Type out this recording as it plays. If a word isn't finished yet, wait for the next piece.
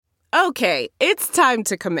Okay, it's time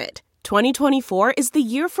to commit. 2024 is the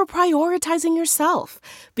year for prioritizing yourself.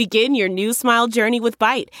 Begin your new smile journey with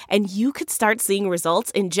Byte, and you could start seeing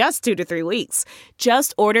results in just 2 to 3 weeks.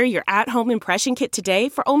 Just order your at-home impression kit today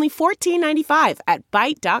for only $14.95 at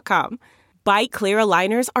Byte.com. Byte Clear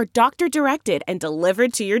aligners are doctor-directed and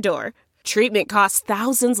delivered to your door. Treatment costs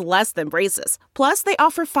thousands less than braces. Plus, they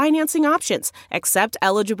offer financing options, accept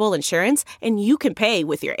eligible insurance, and you can pay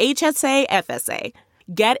with your HSA FSA.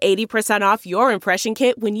 Get 80% off your impression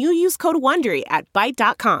kit when you use code WONDERY at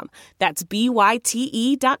Byte.com. That's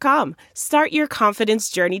BYTE.com. Start your confidence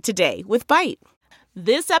journey today with Byte.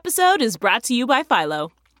 This episode is brought to you by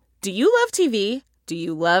Philo. Do you love TV? Do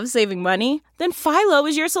you love saving money? Then Philo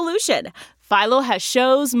is your solution. Philo has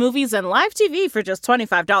shows, movies, and live TV for just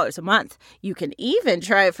 $25 a month. You can even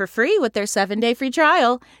try it for free with their 7-day free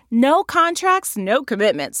trial. No contracts, no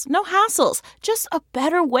commitments, no hassles. Just a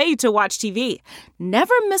better way to watch TV.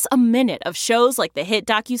 Never miss a minute of shows like the hit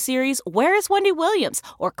docuseries Where is Wendy Williams?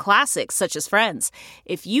 Or classics such as Friends.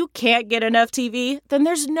 If you can't get enough TV, then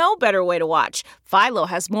there's no better way to watch. Philo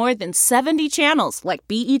has more than 70 channels like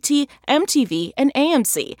BET, MTV, and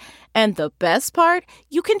AMC. And the best part?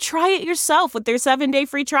 You can try it yourself with their 7-day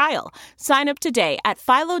free trial. Sign up today at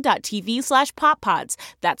philo.tv/poppods.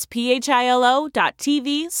 That's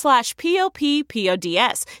philo.tv/POPPODS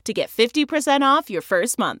to get 50% off your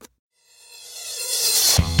first month.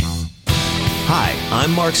 Hi,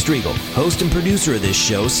 I'm Mark Striegel, host and producer of this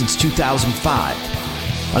show since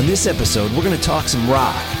 2005. On this episode, we're going to talk some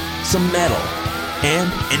rock, some metal, and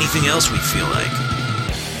anything else we feel like.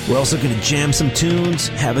 We're also going to jam some tunes,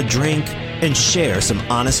 have a drink, and share some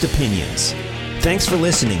honest opinions. Thanks for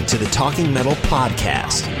listening to the Talking Metal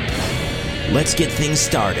Podcast. Let's get things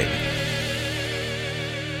started.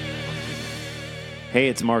 Hey,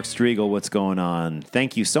 it's Mark Striegel. What's going on?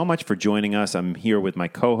 Thank you so much for joining us. I'm here with my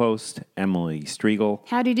co-host, Emily Striegel.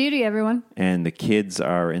 Howdy doody, everyone. And the kids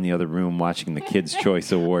are in the other room watching the Kids'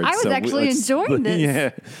 Choice Awards. I was actually enjoying this.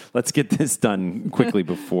 Yeah, let's get this done quickly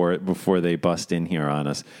before they bust in here on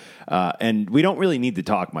us. And we don't really need to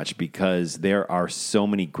talk much because there are so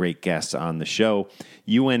many great guests on the show.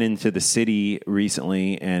 You went into the city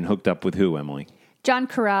recently and hooked up with who, Emily? John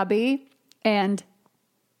Corabi and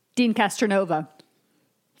Dean Castronova.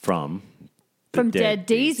 From Dead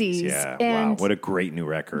Daisies. Yeah, and wow, what a great new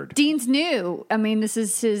record. Dean's new. I mean, this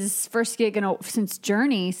is his first gig since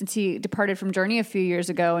Journey, since he departed from Journey a few years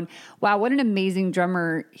ago. And wow, what an amazing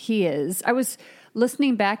drummer he is. I was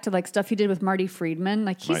listening back to like stuff he did with Marty Friedman.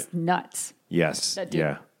 Like, he's nuts. Yes, that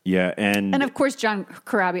dude. Yeah, and of course, John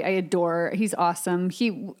Corabi, I adore. He's awesome.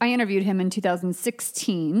 I interviewed him in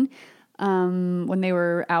 2016 when they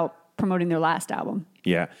were out promoting their last album.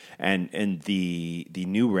 Yeah, and the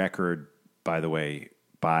new record, by the way,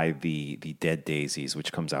 by the Dead Daisies,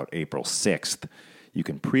 which comes out April 6th, you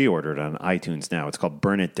can pre-order it on iTunes now. It's called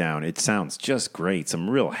Burn It Down. It sounds just great. Some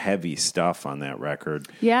real heavy stuff on that record.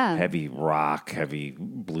 Yeah. Heavy rock, heavy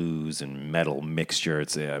blues, and metal mixture.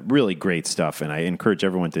 It's really great stuff, and I encourage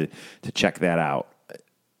everyone to check that out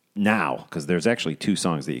now, because there's actually 2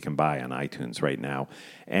 songs that you can buy on iTunes right now.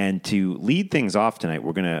 And to lead things off tonight,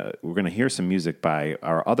 we're gonna hear some music by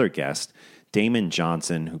our other guest, Damon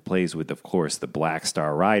Johnson, who plays with, of course, the Black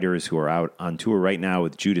Star Riders, who are out on tour right now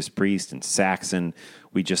with Judas Priest and Saxon.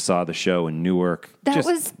 We just saw the show in Newark. It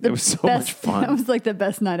was so much fun. That was like the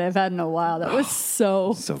best night I've had in a while. That was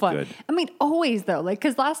so fun. Good. I mean, always though, like,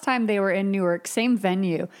 because last time they were in Newark, same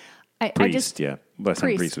venue. Last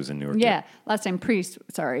time Priest was in Newark. Yeah, last time Priest,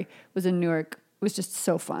 was in Newark. It was just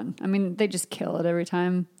so fun. I mean, they just kill it every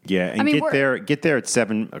time. Yeah, and get there at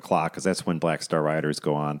 7 o'clock, because that's when Black Star Riders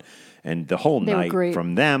go on. And the whole night,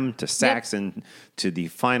 from them to Saxon to the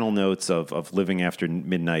final notes of Living After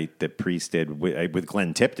Midnight that Priest did with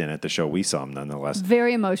Glenn Tipton at the show we saw him, nonetheless.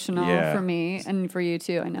 Very emotional for me and for you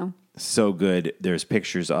too, I know. So good. There's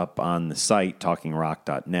pictures up on the site,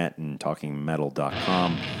 talkingrock.net and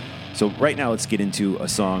talkingmetal.com. So right now, let's get into a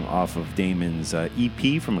song off of Damon's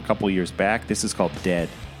EP from a couple years back. This is called Dead.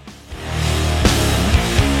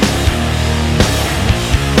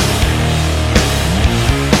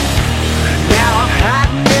 Now I'm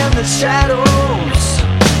hiding in the shadows,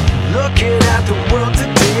 looking at the world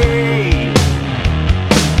today.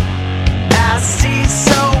 I see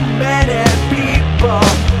so many people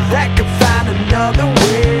that could find another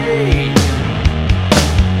way.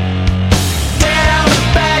 Dead on the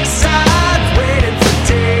backside, waiting for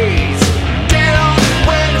days. Dead on the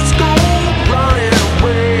way to school, running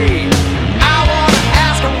away. I wanna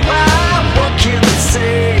ask them why, what can they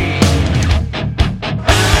say?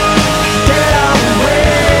 Dead on the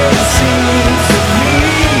way to see.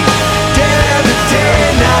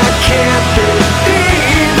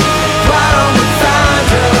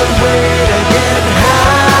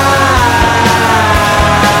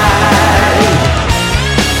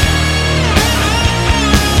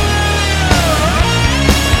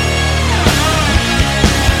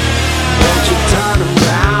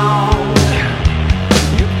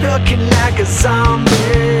 depends on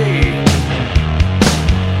me.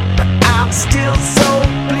 But I'm still so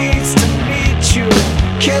pleased to meet you.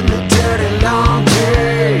 Give me a dirty long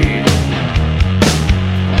day.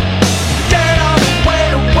 Get on the way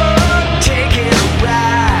to work, taking a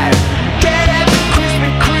ride. Get at the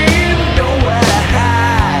Krispy Kreme, nowhere to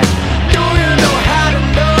hide. Do you know how to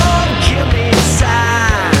know? Give me a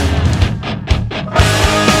sign.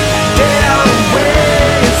 Dead on the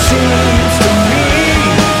way, it seems to me.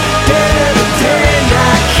 Dead of the day, I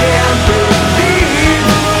can't believe.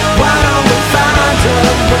 Why don't we find a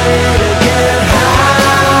way to get high?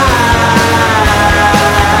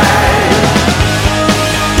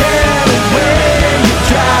 Dead of the way you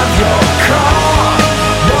drive your car,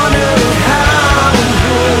 wondering how and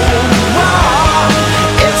who you are.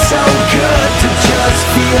 It's so good to just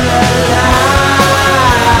feel alive.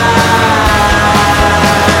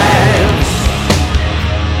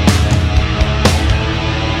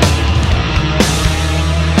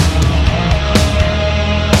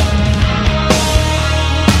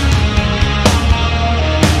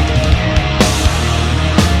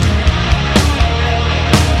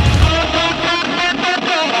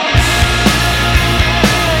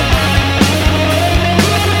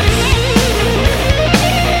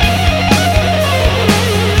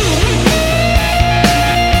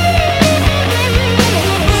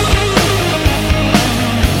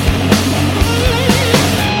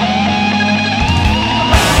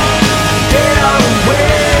 Dead on the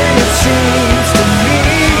way, it seems to me.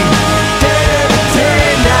 Dead of the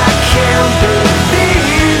day, I can't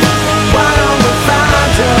believe. Why don't we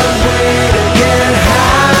find a way to get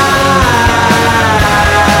high?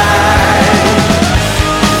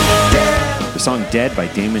 The song Dead by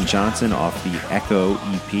Damon Johnson off the Echo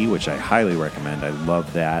EP, which I highly recommend. I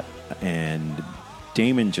love that. And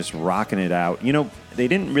Damon just rocking it out. You know, they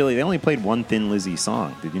only played one Thin Lizzy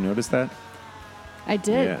song. Did you notice that? I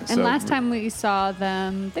did. Yeah, and so- last time we saw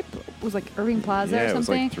them, it was like Irving Plaza Yeah, or it was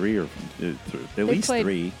something. like three or at They least played-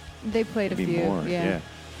 three. They played a Maybe few. more. Yeah.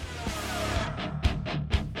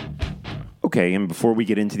 Okay, and before we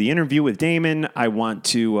get into the interview with Damon, I want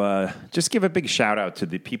to just give a big shout out to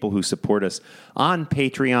the people who support us on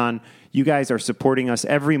Patreon. You guys are supporting us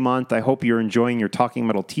every month. I hope you're enjoying your Talking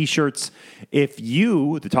Metal t-shirts. If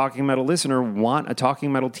you, the Talking Metal listener, want a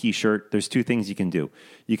Talking Metal t-shirt, there's two things you can do.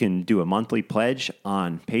 You can do a monthly pledge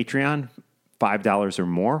on Patreon, $5 or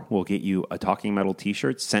more will get you a Talking Metal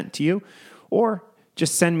t-shirt sent to you, or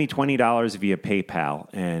just send me $20 via PayPal,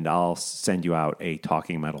 and I'll send you out a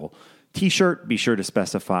Talking Metal t-shirt. Be sure to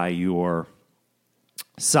specify your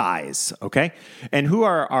size, okay? And who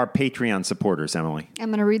are our Patreon supporters, Emily? I'm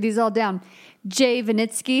going to read these all down. Jay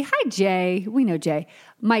Vanitsky. Hi, Jay. We know Jay.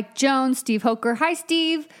 Mike Jones. Steve Hoker. Hi,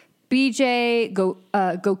 Steve. BJ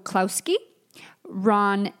Goklowski.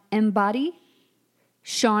 Ron Embody.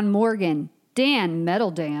 Sean Morgan. Dan,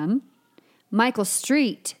 Metal Dan. Michael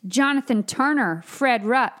Street. Jonathan Turner. Fred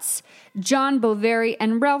Rutz. John Boveri.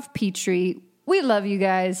 And Ralph Petrie. We love you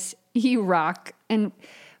guys. You rock. And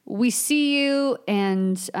we see you,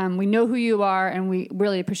 and we know who you are, and we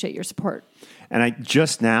really appreciate your support. And I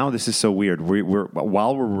just now, this is so weird.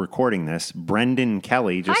 While we're recording this, Brendan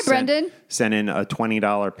Kelly just Hi, Brendan. sent in a $20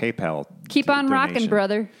 PayPal. Keep on rocking, donation.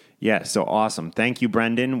 brother. Yeah, so awesome. Thank you,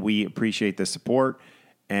 Brendan. We appreciate the support.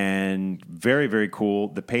 And very, very cool.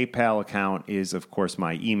 The PayPal account is, of course,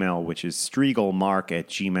 my email, which is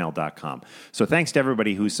striegelmark@gmail.com. So thanks to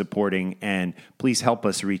everybody who's supporting, and please help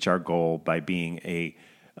us reach our goal by being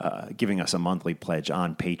giving us a monthly pledge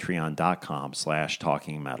on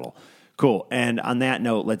patreon.com/talkingmetal. Cool. And on that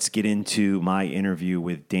note, let's get into my interview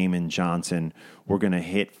with Damon Johnson. We're going to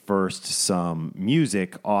hit first some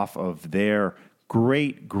music off of their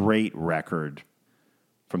great, great record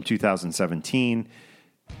from 2017.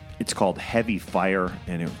 It's called Heavy Fire,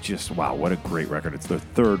 and it just, wow, what a great record. It's their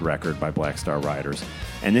third record by Black Star Riders.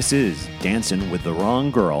 And this is Dancing with the Wrong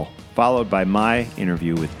Girl, followed by my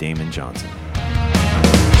interview with Damon Johnson.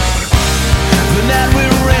 The night we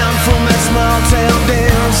ran from that small town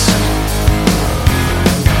dance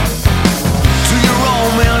to your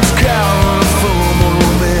romance cower from a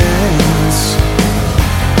romance.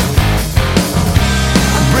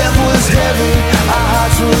 Our breath was heavy, our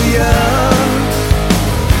hearts were young,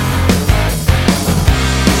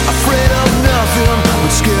 afraid of nothing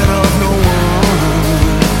but scared of no one.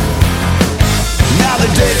 Now the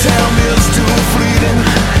daytime is too fleeting,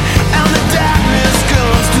 and the darkness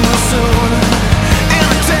comes too soon. In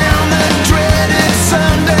a town that dreaded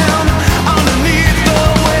sundown, underneath the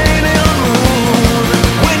waning moon.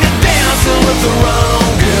 When you're dancing with the wrong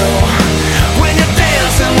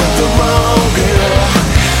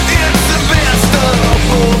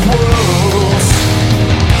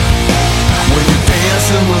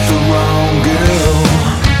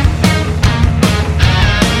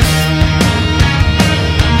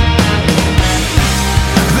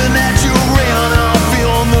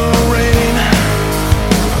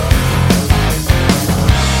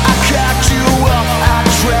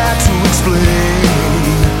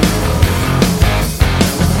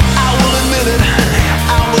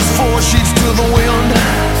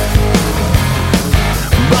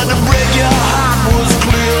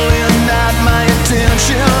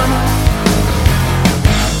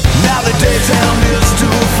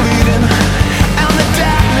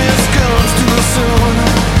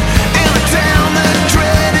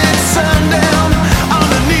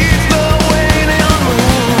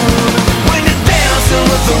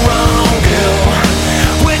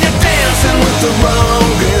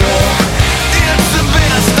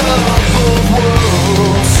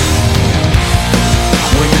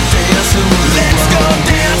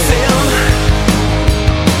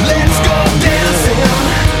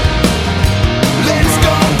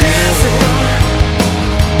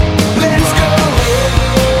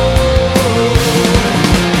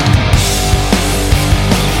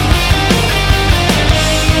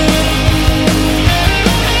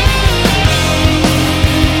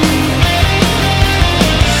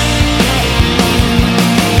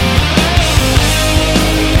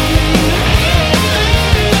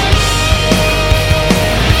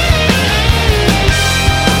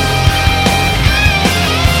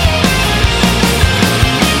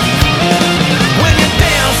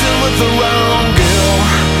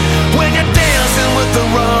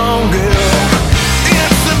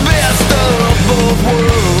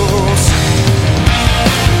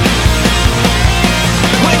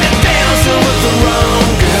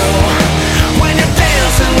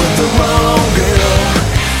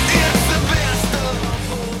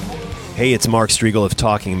Hey, it's Mark Striegel of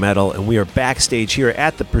Talking Metal, and we are backstage here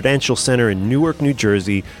at the Prudential Center in Newark, New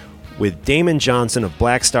Jersey, with Damon Johnson of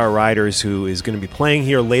Black Star Riders, who is going to be playing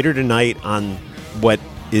here later tonight on what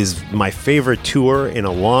is my favorite tour in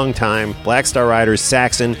a long time. Black Star Riders,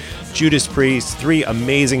 Saxon, Judas Priest, three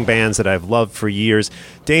amazing bands that I've loved for years.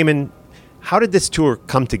 Damon, how did this tour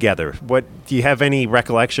come together? What do you have any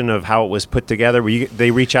recollection of how it was put together?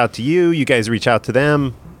 They reach out to you, you guys reach out to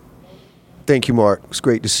them? Thank you, Mark. It's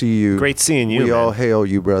great to see you. Great seeing you. We man. all hail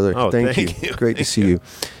you, brother. Oh, thank you. Great to see you.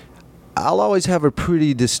 I'll always have a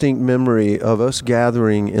pretty distinct memory of us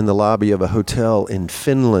gathering in the lobby of a hotel in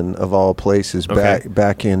Finland, of all places, Okay.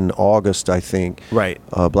 back in August, I think. Right.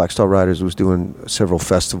 Black Star Riders was doing several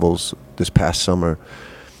festivals this past summer.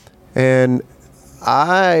 And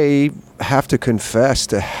I have to confess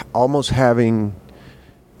to almost having...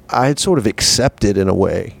 I had sort of accepted in a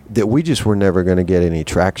way that we just were never going to get any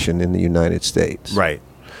traction in the United States. Right.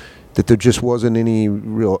 That there just wasn't any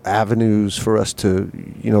real avenues for us to,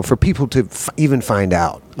 for people to even find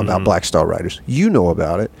out about Black Star Riders. You know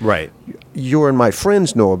about it. Right. Your and my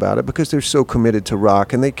friends know about it because they're so committed to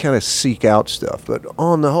rock and they kind of seek out stuff. But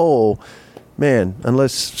on the whole, man,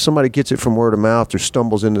 unless somebody gets it from word of mouth or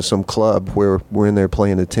stumbles into some club where we're in there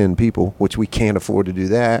playing to 10 people, which we can't afford to do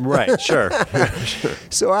that. Right, sure.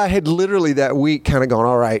 So I had literally that week kind of gone,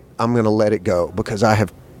 all right, I'm going to let it go because I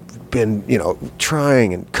have been,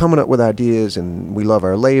 trying and coming up with ideas, and we love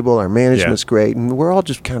our label, our management's great, and we're all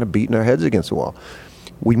just kind of beating our heads against the wall.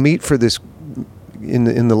 We meet for this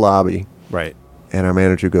in the lobby. Right. And our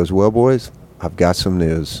manager goes, well, boys, I've got some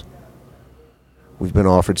news. We've been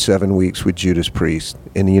offered 7 weeks with Judas Priest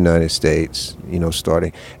in the United States,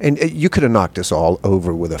 starting. And you could have knocked us all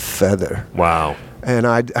over with a feather. Wow. And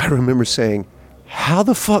I remember saying, how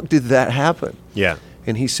the fuck did that happen? Yeah.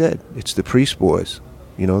 And he said, it's the Priest boys.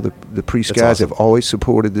 The Priest That's guys awesome. have always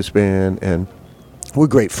supported this band, and we're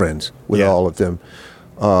great friends with all of them,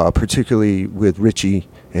 particularly with Richie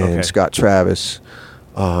and Scott Travis.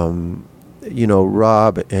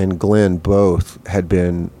 Rob and Glenn both had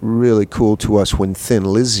been really cool to us when Thin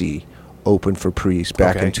Lizzy opened for Priest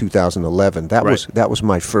back in 2011. That was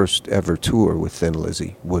my first ever tour with Thin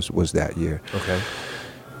Lizzy. Was that year. Okay.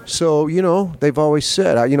 So they've always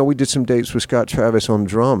said. We did some dates with Scott Travis on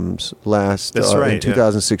drums last in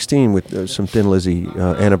 2016 with some Thin Lizzy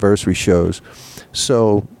anniversary shows.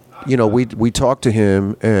 So we talked to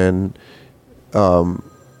him and.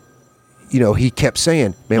 He kept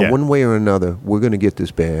saying, man, one way or another, we're going to get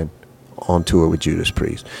this band on tour with Judas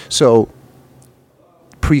Priest. So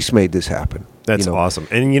Priest made this happen. That's awesome.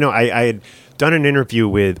 And, I had done an interview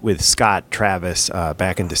with Scott Travis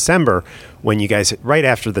back in December when you guys, right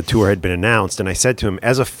after the tour had been announced, and I said to him,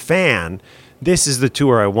 as a fan, this is the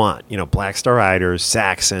tour I want. Black Star Riders,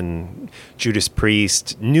 Saxon, Judas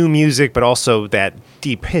Priest, new music, but also that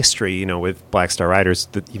deep history, with Black Star Riders,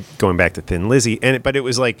 going back to Thin Lizzy. But it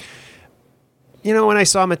was like... when I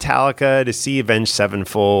saw Metallica, to see Avenged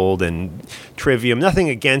Sevenfold and Trivium, nothing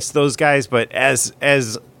against those guys, but as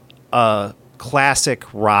a classic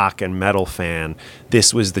rock and metal fan,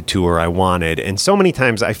 this was the tour I wanted. And so many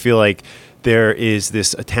times I feel like there is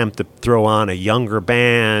this attempt to throw on a younger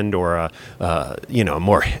band or a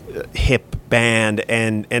more hip band,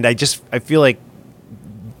 and I feel like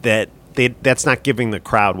that's not giving the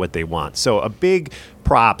crowd what they want. So a big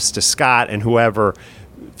props to Scott and whoever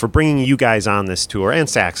for bringing you guys on this tour, and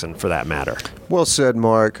Saxon for that matter. Well said,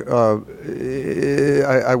 Mark.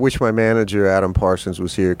 I wish my manager, Adam Parsons,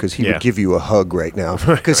 was here because he would give you a hug right now.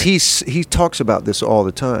 Because he talks about this all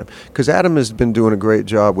the time. Because Adam has been doing a great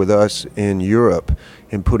job with us in Europe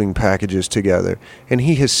in putting packages together. And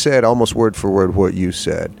he has said almost word for word what you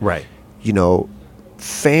said. Right.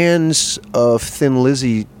 Fans of Thin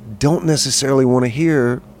Lizzy don't necessarily want to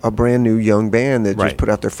hear a brand new young band that just put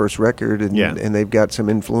out their first record and they've got some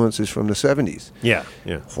influences from the 70s. Yeah.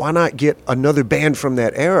 Why not get another band from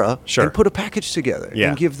that era and put a package together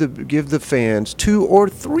and give the fans 2 or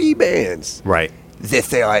 3 bands. Right. That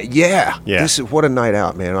they like, this is what a night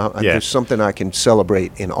out, man. There's something I can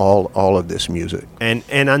celebrate in all of this music.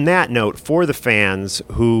 And on that note, for the fans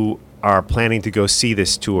who are planning to go see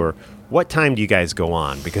this tour, what time do you guys go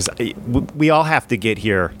on? Because we all have to get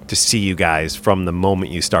here to see you guys from the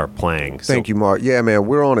moment you start playing. Thank you, Mark. Yeah, man,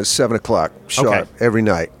 we're on at 7 o'clock sharp every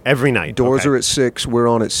night. Every night. Doors are at 6. We're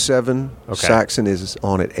on at 7. Okay. Saxon is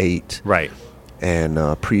on at 8. Right. And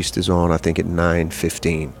Priest is on, I think, at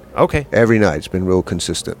 9:15. Okay. Every night. It's been real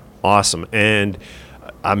consistent. Awesome. And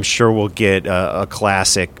I'm sure we'll get a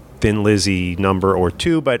classic Thin Lizzy number or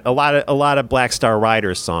two, but a lot of Black Star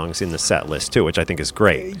Riders songs in the set list too, which I think is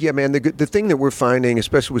great. Yeah, man. The thing that we're finding,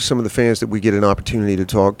 especially with some of the fans that we get an opportunity to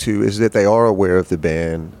talk to, is that they are aware of the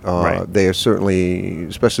band. Right. They are certainly,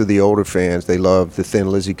 especially the older fans, they love the Thin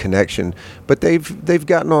Lizzy connection. But they've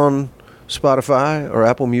gotten on Spotify or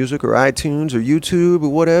Apple Music or iTunes or YouTube or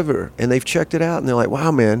whatever, and they've checked it out, and they're like,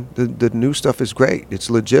 "Wow, man, the new stuff is great. It's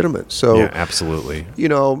legitimate." So, yeah, absolutely. you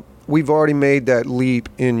know, we've already made that leap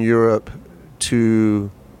in Europe to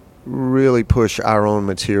really push our own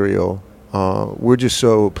material. We're just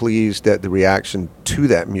so pleased that the reaction to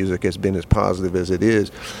that music has been as positive as it is.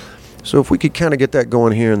 So if we could kind of get that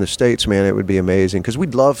going here in the States, man, it would be amazing, because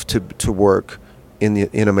we'd love to work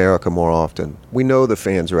in America more often. We know the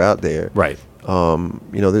fans are out there. Right. You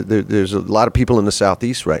know, there's a lot of people in the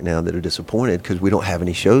Southeast right now that are disappointed because we don't have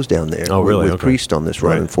any shows down there. Oh, really? With Okay. Priest on this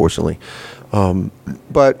run, Right. unfortunately.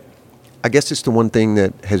 But I guess it's the one thing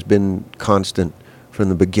that has been constant from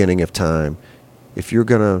the beginning of time. If you're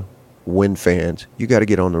going to win fans, you got to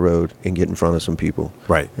get on the road and get in front of some people.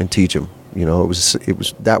 Right. And teach them. You know, it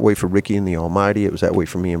was that way for Ricky and the Almighty. It was that way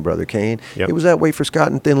for me and Brother Kane. Yep. It was that way for Scott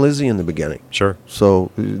and Thin Lizzy in the beginning. Sure.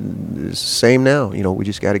 So, same now. You know, we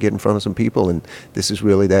just got to get in front of some people, and this is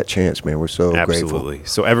really that chance, man. We're so Absolutely. grateful.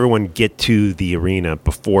 So everyone get to the arena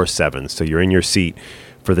before 7. So you're in your seat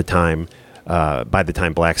for the time. By the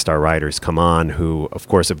time Black Star Riders come on, who, of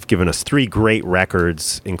course, have given us 3 great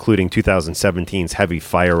records, including 2017's Heavy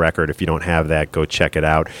Fire record. If you don't have that, go check it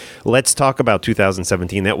out. Let's talk about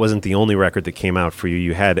 2017. That wasn't the only record that came out for you.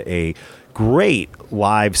 You had a great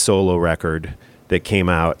live solo record that came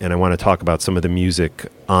out, and I want to talk about some of the music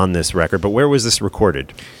on this record. But where was this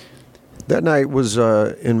recorded? That night was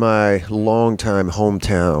in my longtime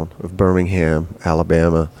hometown of Birmingham,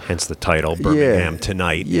 Alabama. Hence the title, Birmingham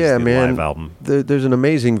Tonight. Yeah, is the man. live album. There's an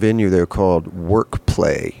amazing venue there called Work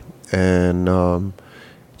Play, and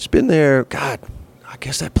it's been there. God, I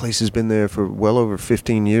guess that place has been there for well over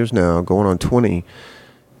 15 years now, going on 20.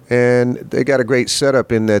 And they got a great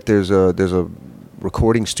setup in that there's a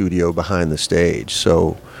recording studio behind the stage.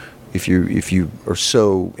 So if you are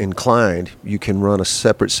so inclined, you can run a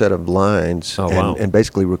separate set of lines and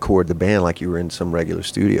basically record the band like you were in some regular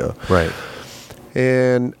studio. Right.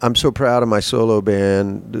 And I'm so proud of my solo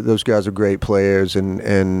band. Those guys are great players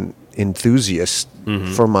and enthusiasts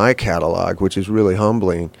for my catalog, which is really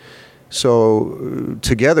humbling. So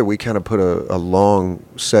together we kind of put a long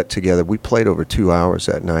set together. We played over 2 hours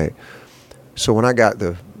that night. So when I got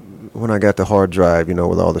the hard drive, you know,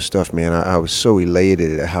 with all the stuff, man, I was so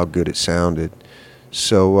elated at how good it sounded.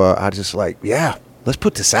 So I just like, yeah, let's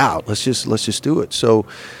put this out. Let's just do it. So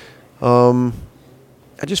I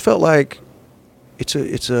just felt like it's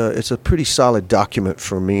a pretty solid document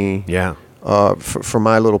for me. Yeah. For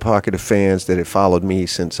my little pocket of fans that have followed me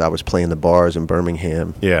since I was playing the bars in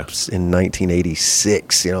Birmingham. Yeah. In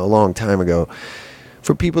 1986, you know, a long time ago.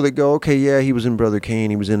 For people that go, okay, yeah, he was in Brother Kane,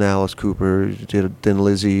 he was in Alice Cooper, did Thin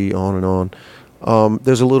Lizzy, on and on.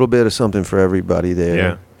 There's a little bit of something for everybody there.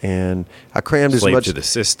 Yeah. And I crammed Slave as much. to the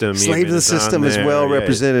System. Slave even to the is on System is there. well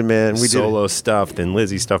represented, man. We Solo stuff, then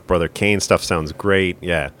Lizzy stuff, Brother Kane stuff sounds great.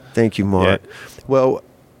 Yeah. Thank you, Mark. Yeah. Well,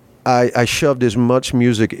 I shoved as much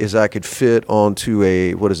music as I could fit onto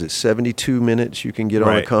 72 minutes you can get on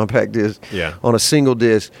a Right. compact disc, Yeah. on a single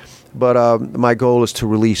disc. But my goal is to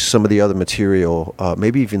release some of the other material,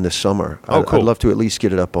 maybe even this summer. Oh, cool. I'd love to at least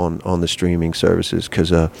get it up on the streaming services, because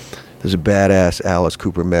there's a badass Alice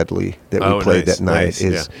Cooper medley that we played nice, that night.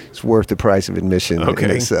 nice, It's worth the price of admission. in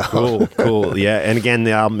Okay. itself. Cool. Yeah. And again,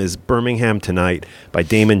 the album is Birmingham Tonight by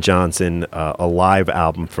Damon Johnson, a live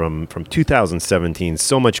album from 2017.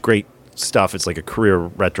 So much great stuff. It's like a career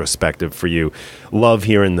retrospective for you. Love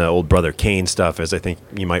hearing the old Brother Kane stuff, as I think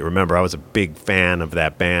you might remember. I was a big fan of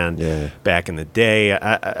that band back in the day.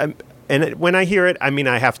 When I hear it, I mean,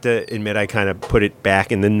 I have to admit, I kind of put it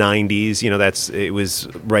back in the 90s. You know, it was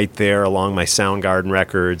right there along my Soundgarden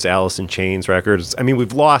records, Alice in Chains records. I mean,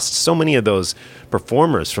 we've lost so many of those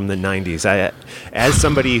performers from the 90s. As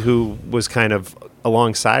somebody who was kind of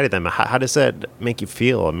alongside of them, how does that make you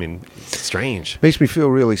feel? I mean, it's strange. Makes me feel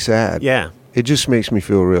really sad. Yeah. It just makes me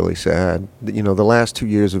feel really sad. You know, the last 2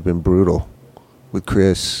 years have been brutal with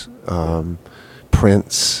Chris,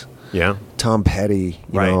 Prince, Yeah. Tom Petty.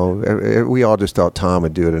 You Right. know, we all just thought Tom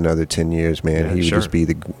would do it another 10 years, man. Yeah, He would sure. just be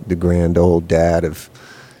the grand old dad of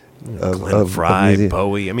Glenn Frey, music.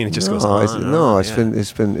 Bowie. I mean, it just goes on. and on.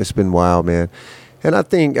 It's been wild, man. And I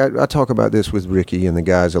think I talk about this with Ricky and the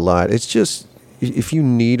guys a lot. It's just, if you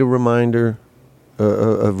need a reminder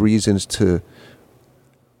of reasons to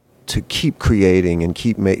keep creating and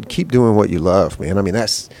keep doing what you love, man. I mean,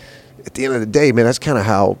 that's, at the end of the day, man, that's kind of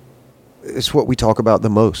how it's what we talk about the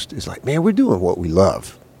most. It's like, man, we're doing what we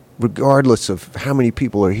love, regardless of how many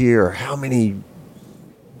people are here, or how many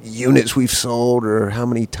units we've sold, or how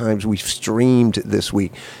many times we've streamed this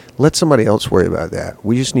week. Let somebody else worry about that.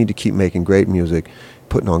 We just need to keep making great music,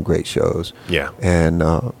 putting on great shows. Yeah. And,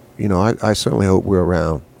 I certainly hope we're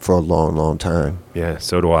around for a long, long time. Yeah,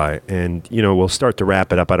 so do I. And, we'll start to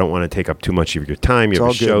wrap it up. I don't want to take up too much of your time. You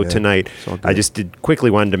have a show tonight. I just quickly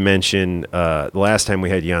wanted to mention the last time we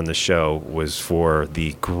had you on the show was for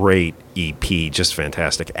the great EP, just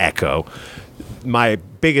fantastic, Echo. My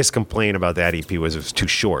biggest complaint about that EP was it was too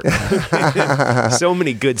short. So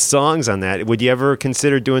many good songs on that. Would you ever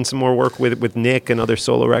consider doing some more work with Nick, another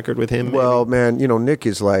solo record with him? Well, man, Nick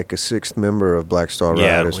is like a sixth member of Black Star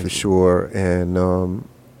Riders for sure. And,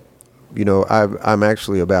 I'm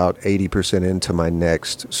actually about 80% into my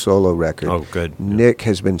next solo record. Oh, good. Nick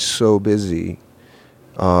has been so busy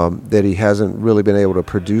that he hasn't really been able to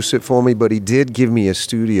produce it for me, but he did give me a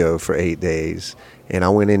studio for 8 days. And I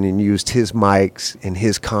went in and used his mics and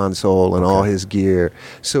his console and all his gear.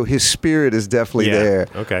 So his spirit is definitely there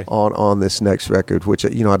on this next record, which,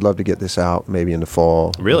 I'd love to get this out maybe in the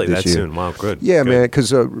fall. Really? That soon? Wow, good. Yeah, man,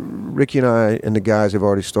 because Ricky and I and the guys have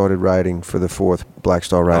already started writing for the fourth Black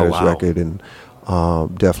Star Riders record, and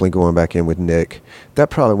definitely going back in with Nick. That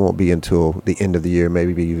probably won't be until the end of the year,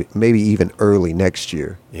 maybe even early next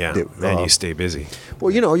year. Yeah, man, you stay busy.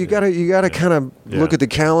 Well, you gotta kind of look at the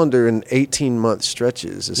calendar in 18-month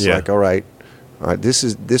stretches. It's like, all right,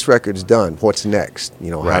 this record's done. What's next?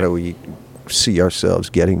 How do we see ourselves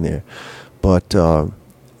getting there? But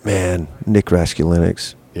man, Nick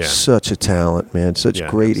Raskulinecz, such a talent, man. Such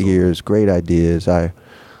great ears, great ideas.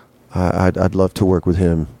 I'd love to work with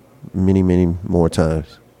him many, many more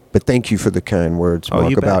times. But thank you for the kind words,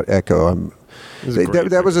 Mark, about Echo.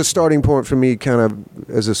 That was a starting point for me kind of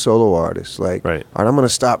as a solo artist. Like, all right, I'm going to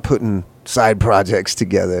stop putting side projects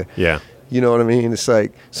together. Yeah. You know what I mean? It's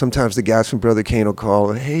like sometimes the guys from Brother Kane will call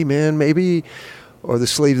and, hey, man, maybe, or the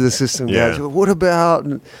Slave to the System guys, what about,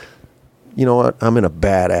 and you know what? I'm in a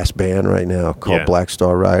badass band right now called Black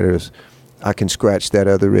Star Riders. I can scratch that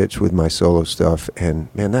other itch with my solo stuff, and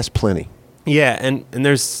man, that's plenty. Yeah, and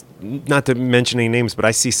there's, not to mention any names, but I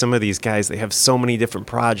see some of these guys, they have so many different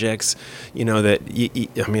projects,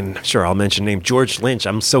 that, sure, I'll mention a name, George Lynch.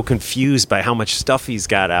 I'm so confused by how much stuff he's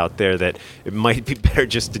got out there that it might be better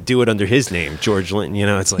just to do it under his name, George Lynch.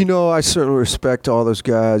 It's like... I certainly respect all those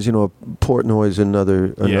guys. Portnoy's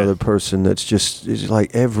another person that's just is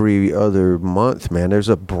like every other month, man, there's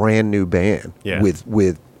a brand new band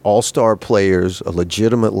with all-star players, a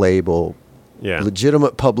legitimate label,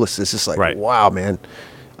 legitimate publicist. It's like, wow, man.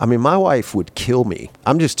 I mean, my wife would kill me.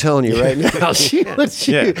 I'm just telling you right now. She would,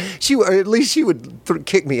 or at least she would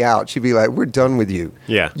kick me out. She'd be like, "We're done with you.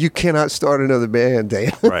 Yeah, you cannot start another band,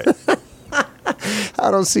 Dan." Right. I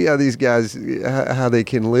don't see how these guys how they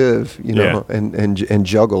can live, and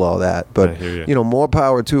juggle all that. But more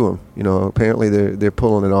power to them. Apparently they're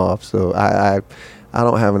pulling it off. So I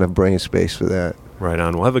don't have enough brain space for that. Right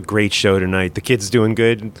on. We'll have a great show tonight. The kid's doing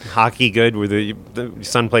good. Hockey good. The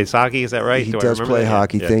son plays hockey. Is that right? He does play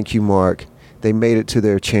hockey. Yeah. Thank you, Mark. They made it to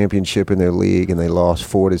their championship in their league, and they lost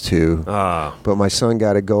 4-2. But my son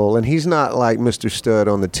got a goal, and he's not like Mr. Stud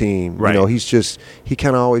on the team. Right. He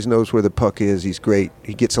kind of always knows where the puck is. He's great.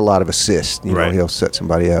 He gets a lot of assists. He'll set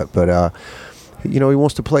somebody up. But he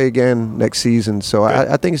wants to play again next season. So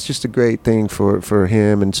I think it's just a great thing for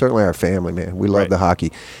him and certainly our family, man. We love the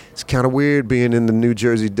hockey. It's kind of weird being in the New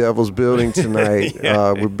Jersey Devils building tonight.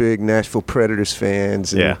 We're big Nashville Predators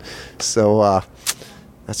fans. And so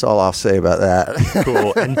that's all I'll say about that.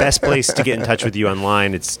 Cool. And best place to get in touch with you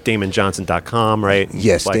online, it's DamonJohnson.com, right?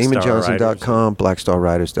 Yes, DamonJohnson.com,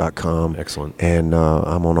 BlackStarRiders.com. Excellent. And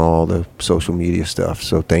I'm on all the social media stuff.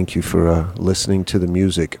 So thank you for listening to the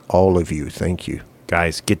music, all of you. Thank you.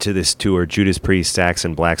 Guys, get to this tour, Judas Priest,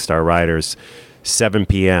 Saxon, Black Star Riders. 7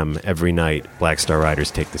 p.m. every night, Black Star Riders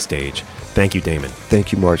take the stage. Thank you, Damon.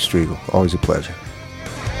 Thank you, Mark Striegel. Always a pleasure.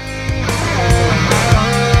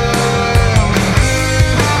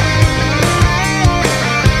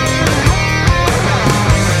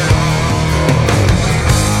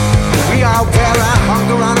 We all bear our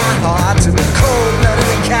hunger on our hearts in the cold-blooded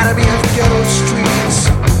academy of ghetto streets.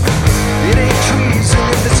 It ain't treason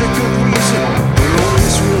if it's a good reason. We're only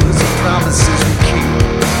as real as the promises we keep.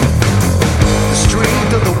 The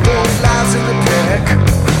strength of the wolf lies in the pack.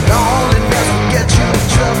 Loneliness will get you in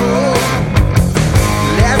trouble.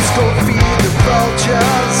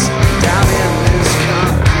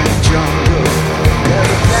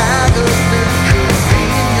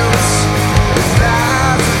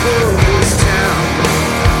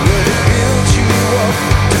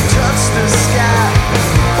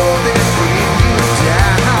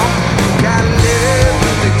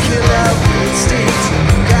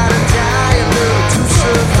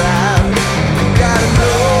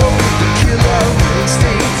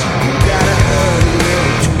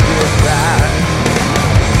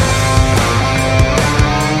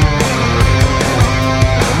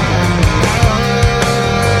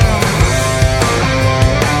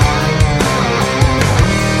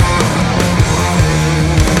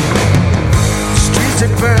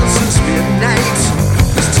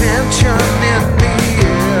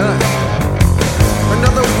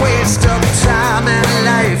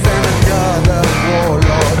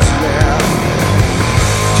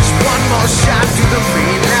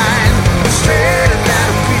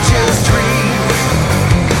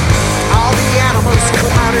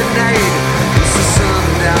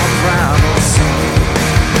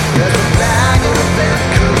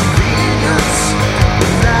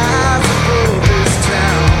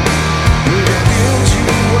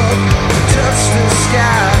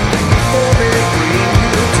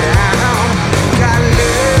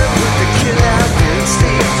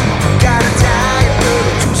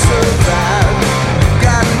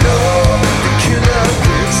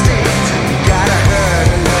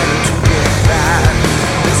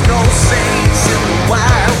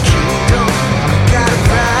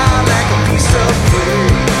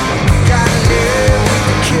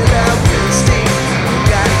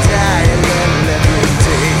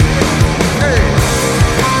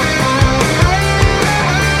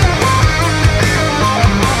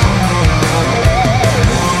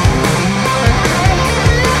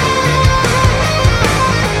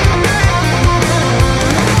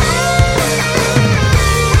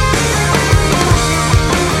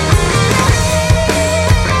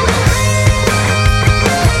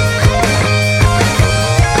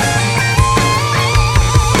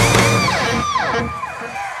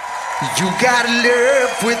 gotta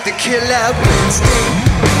live with the killer instinct.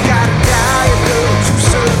 You gotta die a little to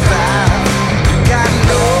survive. You gotta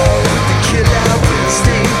know with the killer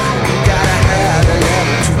instinct. You gotta have a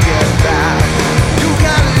level to get by. You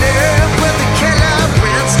gotta live with the killer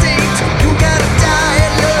instinct. You gotta die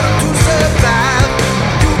a little to survive.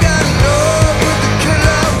 You gotta know with the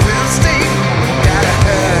killer instinct. You gotta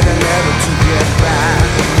have a level to get by.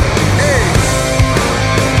 Hey.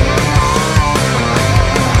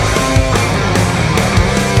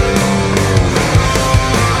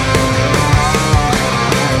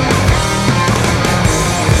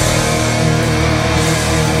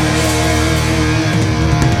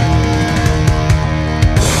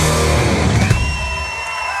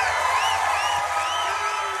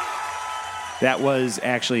 That was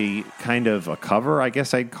actually kind of a cover, I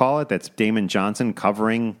guess I'd call it. That's Damon Johnson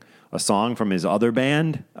covering a song from his other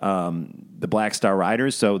band, the Black Star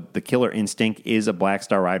Riders. So The Killer Instinct is a Black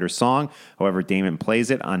Star Riders song. However, Damon plays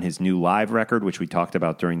it on his new live record, which we talked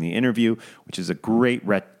about during the interview, which is a great,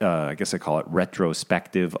 I guess I call it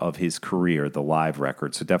retrospective of his career, the live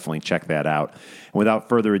record. So definitely check that out. And without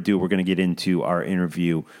further ado, we're going to get into our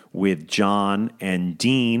interview with John and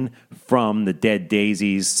Dean from the Dead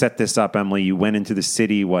Daisies. Set this up, Emily. You went into the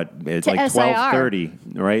city, it's like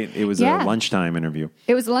 12:30, right? It was a lunchtime interview.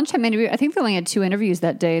 It was a lunchtime interview. I think they only had 2 interviews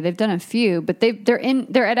that day. They've done a few, but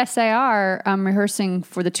they're at SIR rehearsing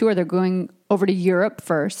for the tour. They're going over to Europe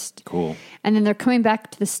first. Cool. And then they're coming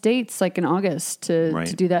back to the States like in August to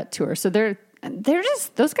do that tour. So they're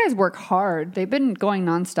just, those guys work hard. They've been going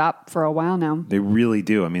nonstop for a while now. They really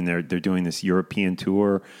do. I mean, they're doing this European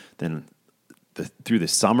tour. Then through the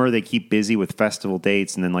summer, they keep busy with festival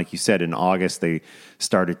dates. And then, like you said, in August, they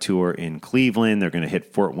start a tour in Cleveland. They're going to hit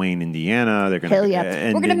Fort Wayne, Indiana. They're going Hell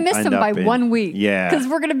yeah. We're going to miss them by 1 week. Yeah. Because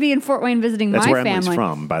we're going to be in Fort Wayne visiting That's my where family. Emily's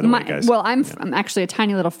from, by the way, guys. Well, I'm actually a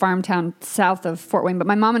tiny little farm town south of Fort Wayne, but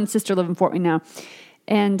my mom and sister live in Fort Wayne now.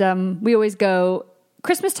 And we always go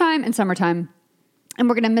Christmas time and summertime. And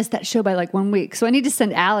we're going to miss that show by like 1 week. So I need to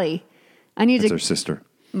send Allie. That's her sister.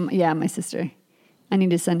 Yeah, my sister. I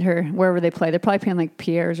need to send her wherever they play. They're probably playing like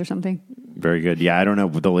Pierre's or something. Very good. Yeah, I don't know.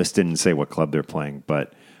 The list didn't say what club they're playing,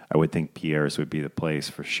 but I would think Pierre's would be the place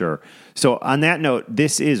for sure. So on that note,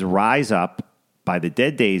 this is Rise Up by the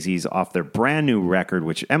Dead Daisies off their brand new record,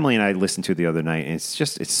 which Emily and I listened to the other night, and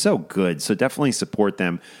it's so good. So definitely support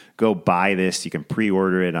them. Go buy this. You can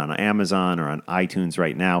pre-order it on Amazon or on iTunes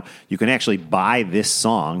right now. You can actually buy this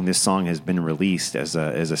song. This song has been released as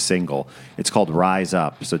a single. It's called Rise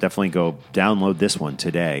Up. So definitely go download this one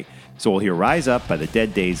today. So we'll hear Rise Up by the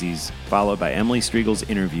Dead Daisies, followed by Emily Striegel's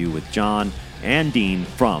interview with John and Dean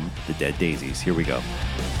from the Dead Daisies. Here we go.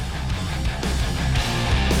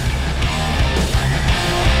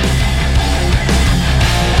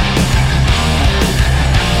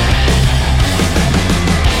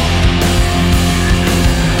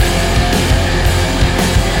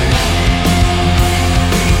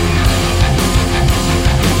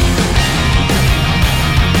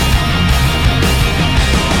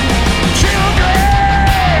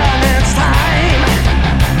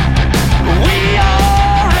 We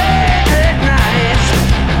all recognize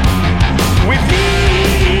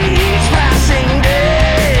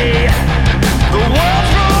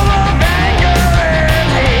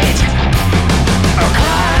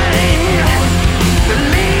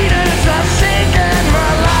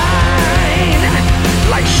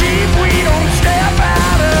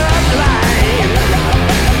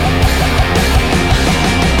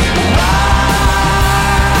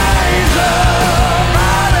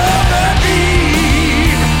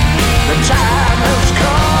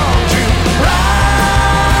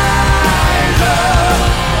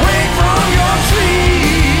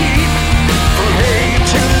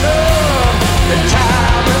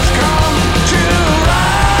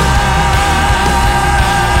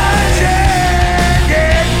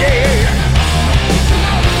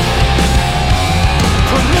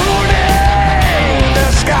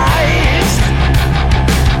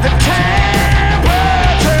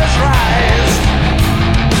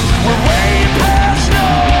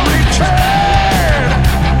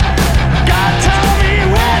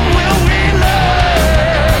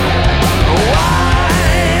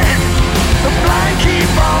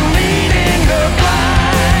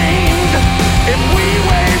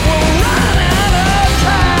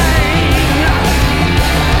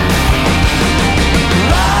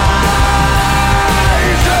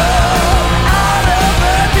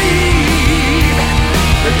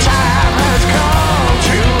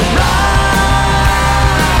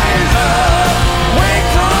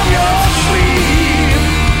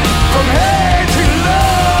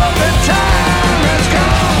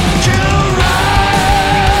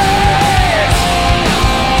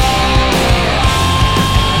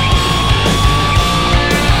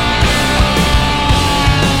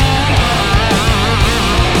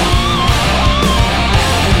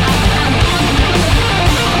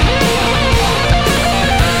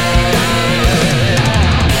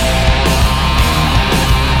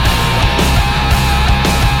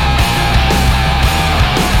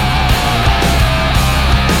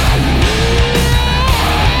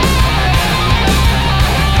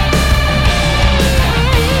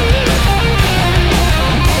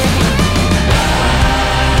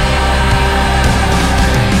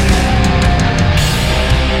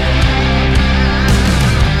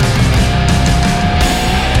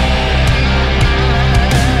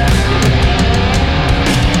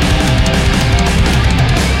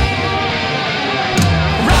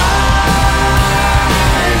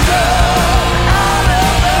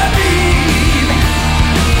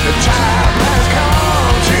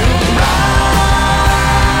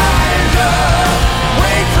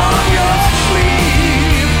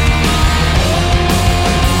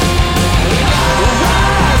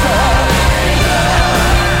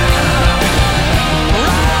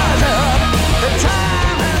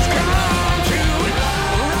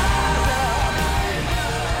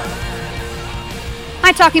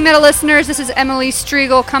Hi, Talking Metal listeners. This is Emily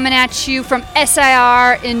Striegel coming at you from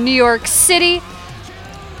SIR in New York City.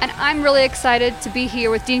 And I'm really excited to be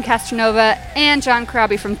here with Dean Castronova and John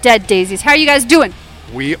Corabi from Dead Daisies. How are you guys doing?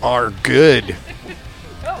 We are good.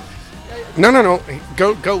 No.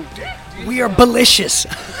 Go. We are malicious.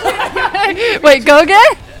 Wait, go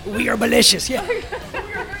again? We are malicious, yeah. We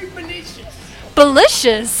are very malicious.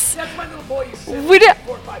 Delicious. That's my little boy.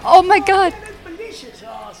 Oh my God. Malicious.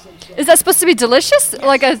 Awesome. Is that supposed to be delicious? Yes,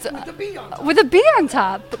 Like with the B on top. with a B on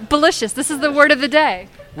top. Delicious. This is the word of the day.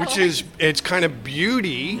 Which is, it's kind of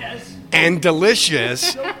beauty and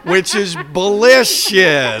delicious, which is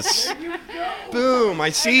delicious. Boom.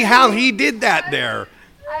 I see how he did that there.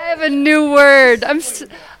 I have a new word.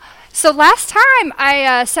 So last time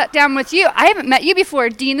I sat down with you, I haven't met you before,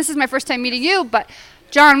 Dean. This is my first time meeting you, but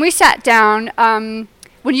John, we sat down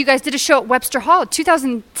when you guys did a show at Webster Hall,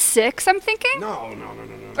 2006, I'm thinking? No.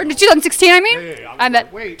 Or 2016, I mean? Hey, I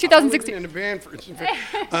meant wait, 2016. I wasn't in the band for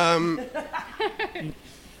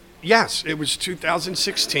yes, it was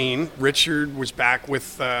 2016. Richard was back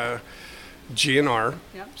with GNR.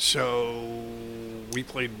 Yep. So we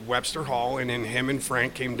played Webster Hall, and then him and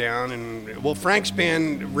Frank came down. And, well, Frank's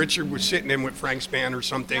band, Richard was sitting in with Frank's band or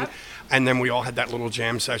something. Yep. And then we all had that little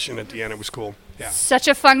jam session at the end. It was cool. Yeah. Such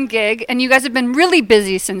a fun gig, and you guys have been really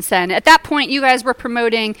busy since then. At that point, you guys were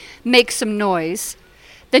promoting Make Some Noise.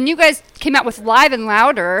 Then you guys came out with Live and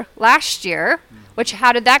Louder last year, which,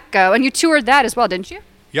 how did that go? And you toured that as well, didn't you?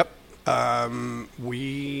 Yep.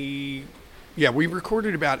 We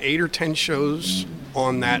recorded about 8 or 10 shows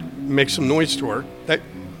on that Make Some Noise tour that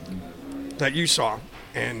you saw.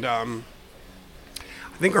 And I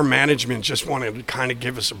think our management just wanted to kind of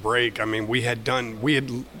give us a break. I mean, we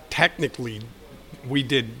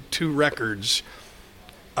did 2 records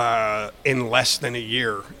in less than a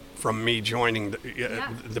year from me joining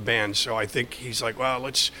the band. So I think he's like, well,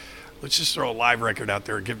 let's just throw a live record out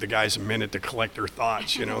there and give the guys a minute to collect their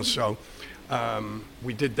thoughts, you know. So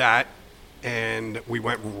we did that, and we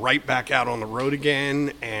went right back out on the road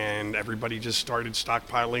again, and everybody just started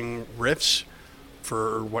stockpiling riffs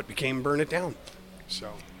for what became Burn It Down.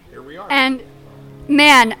 So here we are. And,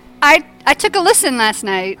 man, I took a listen last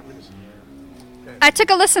night.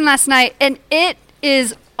 And it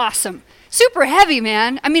is awesome. Super heavy,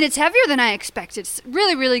 man. I mean, it's heavier than I expected. It's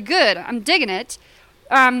really, really good. I'm digging it.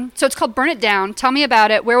 So it's called Burn It Down. Tell me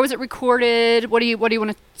about it. Where was it recorded? What do you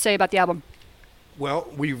want to say about the album? Well,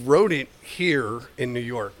 we wrote it here in New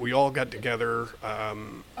York. We all got together.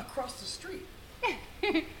 Across the street.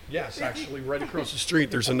 Yes, actually, right across the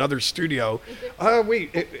street. There's another studio.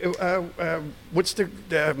 What's the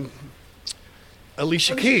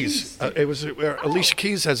Alicia Keys? Alicia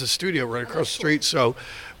Keys has a studio right across the street. So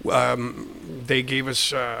they gave us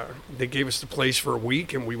the place for a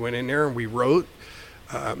week, and we went in there and we wrote.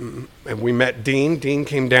 And we met Dean. Dean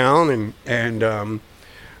came down, and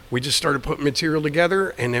we just started putting material together.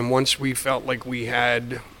 And then once we felt like we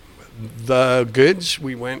had the goods,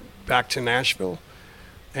 we went back to Nashville,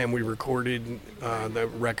 and we recorded the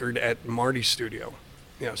record at Marty's studio.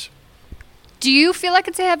 Yes. Do you feel like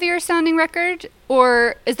it's a heavier sounding record,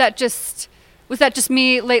 or was that just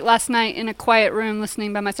me late last night in a quiet room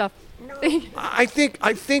listening by myself? I think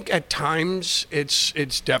at times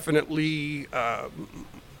it's definitely I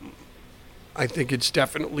think it's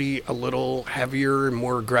definitely a little heavier and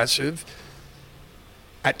more aggressive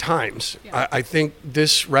at times. Yeah. I think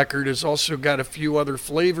this record has also got a few other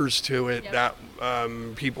flavors to it that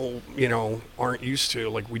people, aren't used to.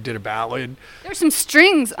 Like, we did a ballad. There's some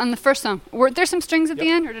strings on the first song. Were there some strings at the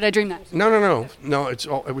end, or did I dream that? No.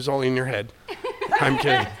 It was all in your head. I'm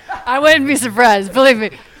kidding. I wouldn't be surprised, believe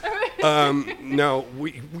me. No,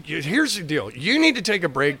 here's the deal. You need to take a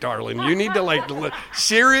break, darling. You need to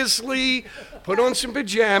seriously put on some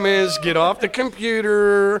pajamas, get off the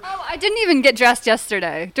computer. Oh, I didn't even get dressed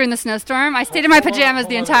yesterday during the snowstorm. I stayed in my pajamas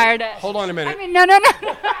the entire day. Hold on a minute. I mean, no. No,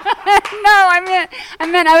 I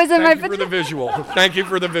meant I was in my pajamas. Thank you for the visual. Thank you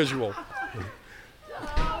for the visual.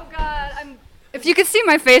 Oh God, if you could see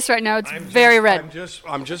my face right now, it's very red.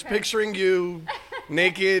 I'm just picturing you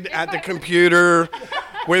naked at the computer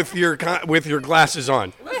with your glasses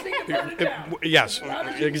on. Yes,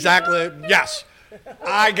 exactly. Yes,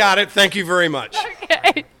 I got it. Thank you very much.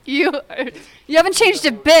 Okay. You haven't changed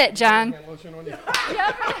a bit, John.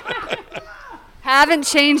 Haven't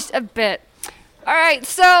changed a bit. All right,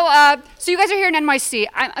 so you guys are here in NYC.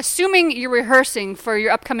 I'm assuming you're rehearsing for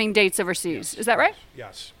your upcoming dates overseas. Is that right?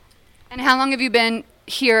 Yes. And how long have you been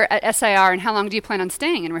here at SIR, and how long do you plan on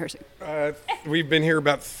staying and rehearsing? We've been here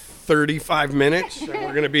about 35 minutes, and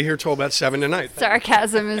we're going to be here till about 7 tonight.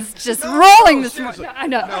 Sarcasm is just rolling this morning. I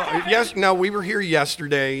know. No, we were here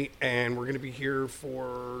yesterday, and we're going to be here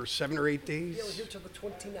for 7 or 8 days. We're here till the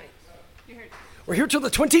 29th. We're here till the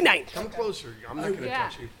 29th. Come closer. I'm not going to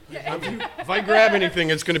touch you. If I grab anything,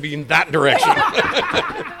 it's going to be in that direction.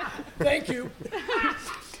 Thank you.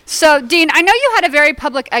 So, Dean, I know you had a very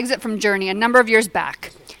public exit from Journey a number of years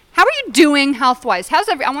back. How are you doing health-wise? I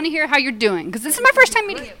want to hear how you're doing, because this is my first time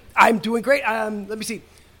meeting you. I'm doing great. Let me see.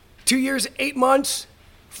 2 years, 8 months,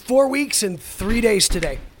 4 weeks, and 3 days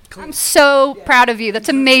today. I'm so proud of you. That's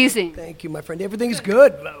amazing. Thank you, my friend. Everything's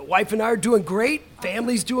good. Wife and I are doing great.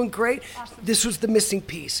 Family's doing great. Awesome. This was the missing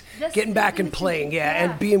piece. Getting back and playing,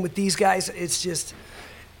 and being with these guys, it's just,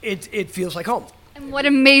 it feels like home. And what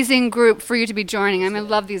amazing group for you to be joining. I mean, I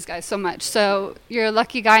love these guys so much. So you're a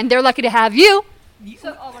lucky guy, and they're lucky to have you. So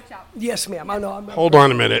it all worked out. Yes, ma'am. I know. Hold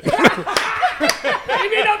on a minute. Wait,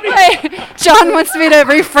 John wants me to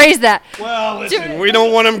rephrase that. Well, listen, we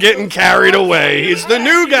don't want him getting carried away. He's the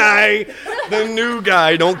new guy. The new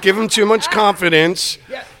guy. Don't give him too much confidence.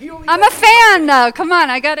 I'm a fan, though. Come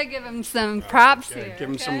on, I got to give him some props here. Give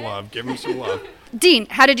him some love. Give him some love. Dean,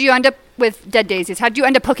 how did you end up with Dead Daisies? How did you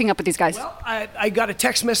end up hooking up with these guys? Well, I got a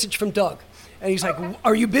text message from Doug. And he's like,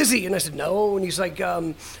 "Are you busy?" And I said, "No." And he's like,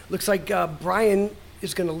 "Looks like Brian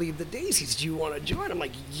is going to leave the Daisies. Do you want to join?" I'm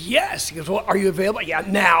like, "Yes." He goes, "Well, are you available?" "Yeah,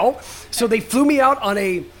 now." So they flew me out on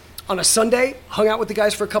a Sunday, hung out with the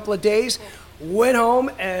guys for a couple of days, went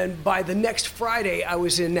home, and by the next Friday, I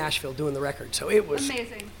was in Nashville doing the record. So it was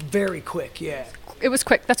amazing. Very quick, yeah. It was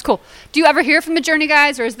quick. That's cool. Do you ever hear from the Journey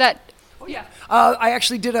guys, or is that... Oh, yeah. I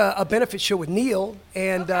actually did a benefit show with Neil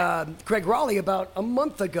and Greg Raleigh about a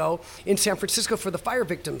month ago in San Francisco for the fire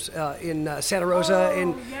victims in Santa Rosa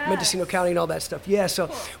and Mendocino County and all that stuff. Yeah,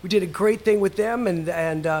 so we did a great thing with them. And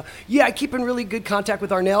I keep in really good contact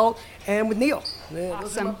with Arnell and with Neil.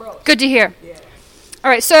 Awesome. Good to hear. Yeah.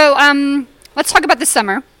 All right, so let's talk about this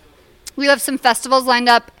summer. We have some festivals lined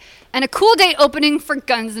up. And a cool date opening for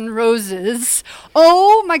Guns N' Roses.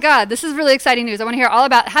 Oh my God, this is really exciting news. I want to hear all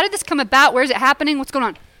about how did this come about? Where is it happening? What's going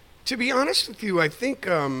on? To be honest with you, I think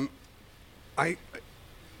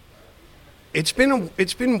it's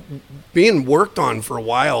been being worked on for a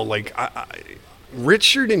while. Like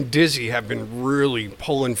Richard and Dizzy have been really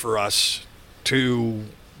pulling for us to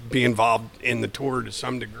be involved in the tour to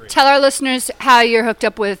some degree. Tell our listeners how you're hooked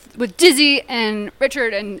up with Dizzy and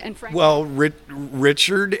Richard and Frank. Well,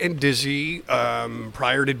 Richard and Dizzy,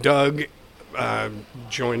 prior to Doug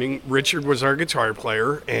joining, Richard was our guitar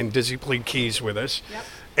player and Dizzy played keys with us. Yep.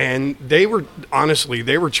 And they were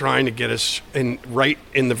trying to get us right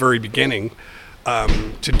in the very beginning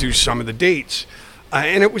to do some of the dates.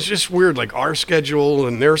 And it was just weird, like our schedule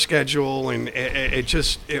and their schedule, and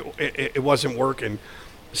it wasn't working.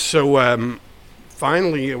 So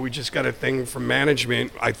finally, we just got a thing from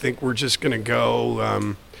management. I think we're just going to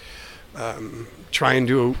go try and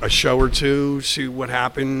do a show or two, see what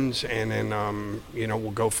happens, and then,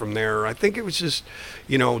 we'll go from there. I think it was just,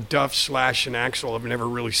 Duff, Slash, and Axl have never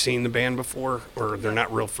really seen the band before, or they're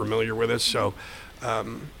not real familiar with us. So,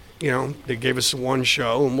 they gave us one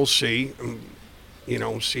show, and we'll see,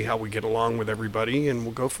 see how we get along with everybody, and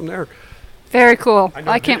we'll go from there. Very cool.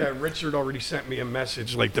 I can't. Richard already sent me a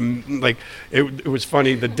message. It was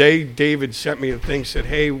funny. The day David sent me a thing, said,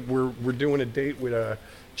 "Hey, we're doing a date with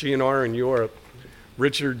GNR in Europe."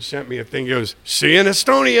 Richard sent me a thing. He goes, "See you in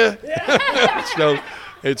Estonia." So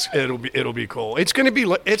it'll be cool. It's gonna be.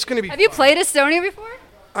 Have you played Estonia before?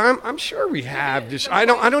 I'm sure we have. I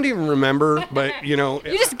don't even remember. But you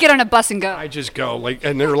just get on a bus and go. I just go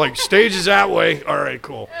and they're like, "Stage is that way." All right,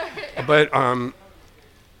 cool. But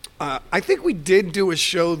I think we did do a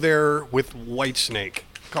show there with Whitesnake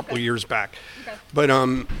a couple of years back. Okay. But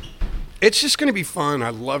it's just going to be fun.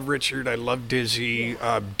 I love Richard. I love Dizzy.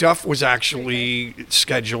 Duff was actually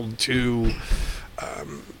scheduled to...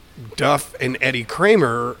 Duff and Eddie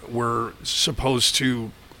Kramer were supposed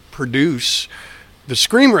to produce the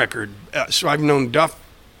Scream record. So I've known Duff,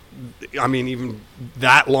 even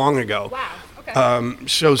that long ago. Wow. Okay.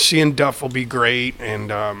 So seeing Duff will be great,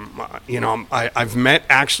 and I've met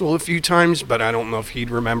Axl a few times, but I don't know if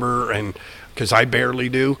he'd remember, and because I barely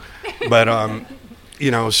do. But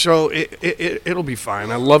so it'll be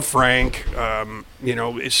fine. I love Frank. And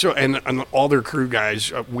all their crew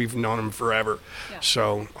guys, we've known them forever. Yeah.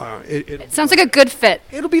 So it sounds like a good fit.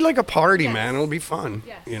 It'll be like a party, man. It'll be fun.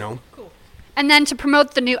 Yes. Cool. And then to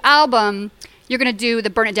promote the new album, you're going to do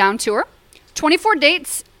the Burn It Down tour. 24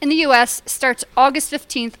 dates in the U.S. starts August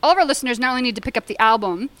 15th. All of our listeners not only need to pick up the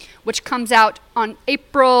album, which comes out on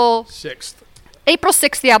April 6th. April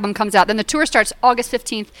 6th, the album comes out. Then the tour starts August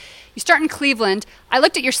 15th. You start in Cleveland. I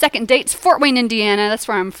looked at your second dates, Fort Wayne, Indiana. That's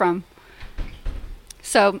where I'm from.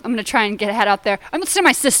 So I'm going to try and head out there. I'm going to send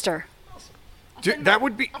my sister. That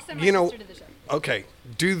would be, I'll send my sister to the show. Okay,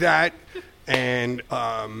 do that. And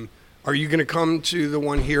are you going to come to the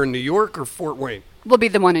one here in New York or Fort Wayne? We'll be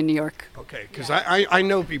the one in New York. Okay, because I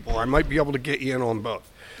know people. I might be able to get you in on both.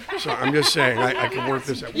 So I'm just saying I can work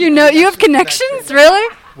this out. You have connections,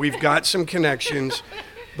 really? We've got some connections.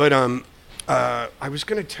 But I was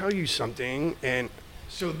going to tell you something. And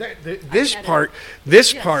so this part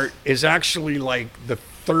is actually like the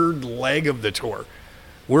third leg of the tour.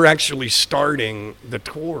 We're actually starting the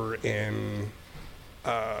tour in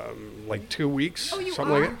like 2 weeks, something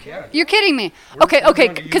like that. You're kidding me. Okay,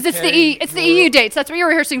 because it's the EU dates. That's what you're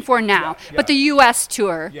rehearsing for now. Yeah. But the US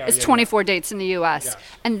tour is 24 dates in the US. Yes.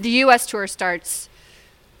 And the US tour starts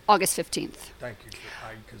August 15th. Thank you,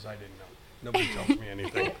 because I didn't know. Nobody tells me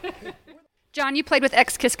anything. John, you played with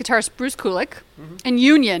ex-Kiss guitarist Bruce Kulick in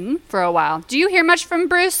Union for a while. Do you hear much from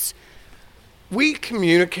Bruce? We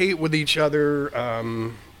communicate with each other.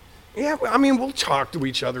 Yeah, I mean, we'll talk to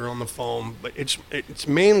each other on the phone, but it's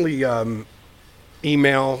mainly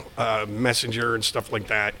email, messenger, and stuff like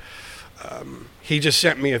that. He just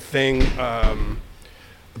sent me a thing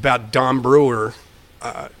about Don Brewer.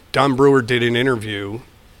 Don Brewer did an interview,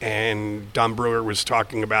 and Don Brewer was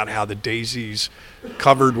talking about how the Daisies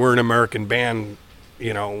covered "We're an American Band,"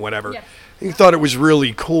 whatever. Yes. He thought it was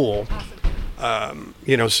really cool. Awesome.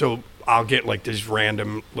 So I'll get like these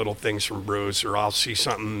random little things from Bruce, or I'll see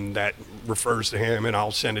something that refers to him and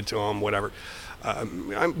I'll send it to him, whatever.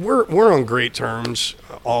 We're on great terms,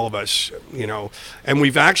 all of us, and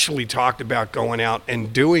we've actually talked about going out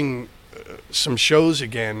and doing some shows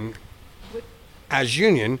again as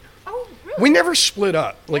Union. Oh, really? We never split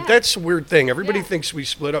up. That's a weird thing. Everybody thinks we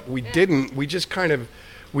split up. We didn't. We just kind of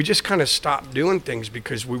stopped doing things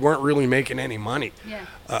because we weren't really making any money. Yeah.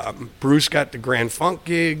 Bruce got the Grand Funk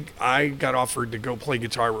gig. I got offered to go play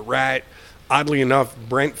guitar with Rat. Oddly enough,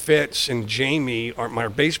 Brent Fitz and Jamie, my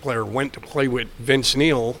bass player, went to play with Vince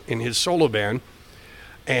Neil in his solo band.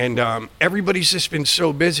 And everybody's just been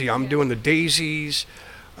so busy. I'm doing the Daisies.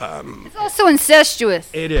 It's also incestuous.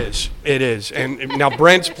 It is. And now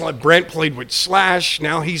Brent played with Slash.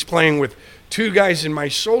 Now he's playing with two guys in my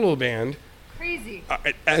solo band. Crazy.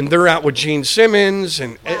 And they're out with Gene Simmons,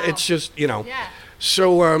 and it's just, Yeah.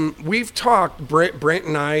 So we've talked, Brent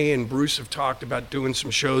and I and Bruce have talked about doing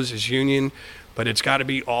some shows as Union, but it's got to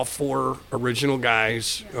be all four original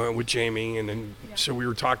guys with Jamie. And then, so we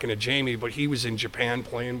were talking to Jamie, but he was in Japan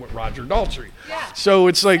playing with Roger Daltrey. Yeah. So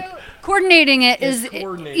it's like... coordinating it is...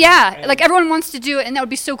 Yeah, like everyone wants to do it, and that would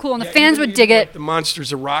be so cool, and the fans would dig it. The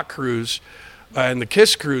Monsters of Rock cruise... and the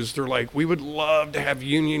Kiss cruise, they're like, we would love to have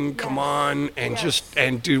Union come on and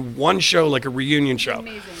and do one show, like a reunion show.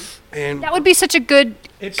 Amazing. And that would be such a good...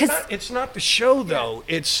 It's not the show, though.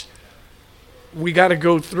 It's, we got to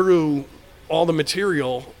go through all the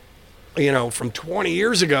material, from 20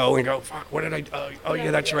 years ago and go, fuck, what did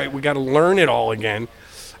I... that's right. We got to learn it all again.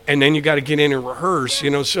 And then you got to get in and rehearse,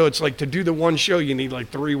 so it's like to do the one show, you need like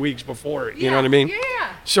 3 weeks before it, you know what I mean?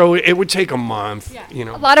 Yeah. So it would take a month, A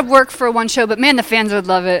lot of work for one show, but man, the fans would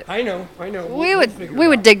love it. I know. We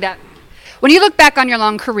would dig that. When you look back on your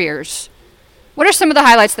long careers, what are some of the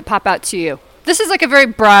highlights that pop out to you? This is like a very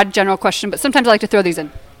broad, general question, but sometimes I like to throw these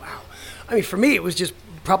in. Wow. I mean, for me, it was just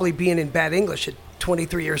probably being in Bad English at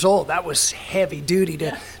 23 years old. That was heavy duty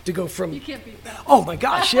to go from... You can't beat that. Oh, my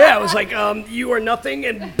gosh, yeah. It was like, you are nothing,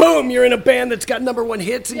 and boom, you're in a band that's got #1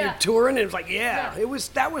 hits, and you're touring, and it was like,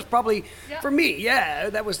 that was probably, for me,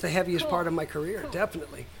 that was the heaviest part of my career,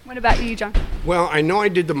 definitely. What about you, John? Well, I know I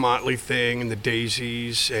did the Motley thing, and the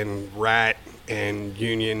Daisies, and Rat, and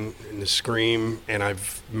Union, and the Scream, and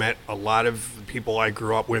I've met a lot of people I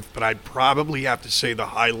grew up with, but I'd probably have to say the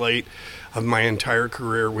highlight of my entire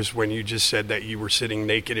career was when you just said that you were sitting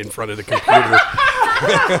naked in front of the computer.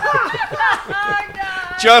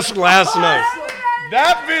 Just last night.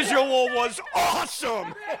 That visual was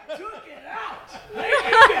awesome.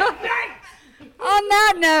 On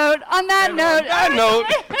that note,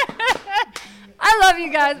 I love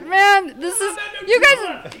you guys, man. You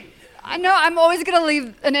guys. I know I'm always gonna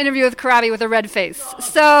leave an interview with Corabi with a red face.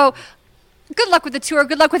 So. Good luck with the tour.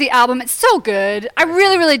 Good luck with the album. It's so good. I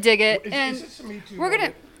really, really dig it. And is this a Me Too we're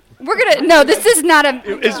gonna. No, this is not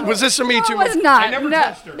a. Was this a Me Too? It was not. I never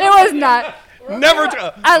touched her. It was not. Never.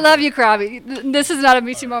 I love you, Corabi. This is not a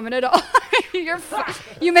Me Too moment at all.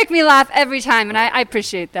 You make me laugh every time, and I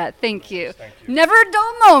appreciate that. Thank you. Never a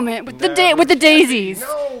dull moment with the Daisies.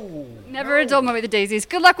 No. Never a dull moment with the Daisies.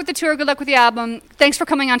 Good luck with the tour. Good luck with the album. Thanks for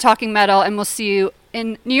coming on Talking Metal, and we'll see you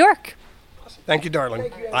in New York. Thank you, darling.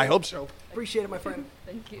 Thank you, I hope so. Appreciate it, my friend.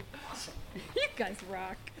 Thank you. You guys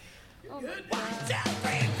rock. Oh,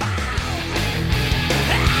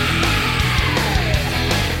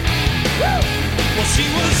 Well, she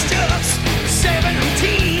was just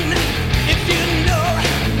 17, if you know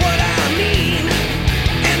what I mean.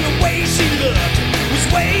 And the way she looked was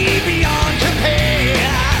way beyond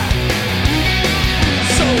compare.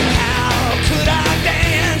 So how could I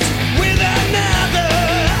dance with another?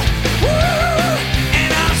 Woo!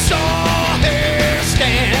 And I saw her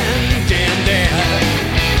standing there.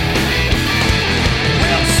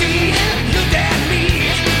 Well, she looked at me,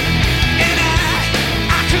 and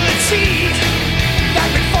I could see that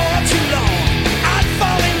before too long I'd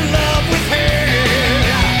fall in love with her.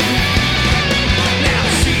 Now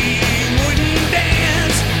she wouldn't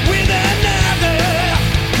dance with another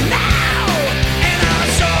now, and I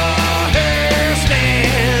saw her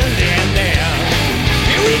standing there.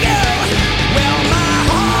 Here we go. Well, my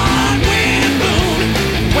heart went boom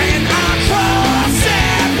when I crossed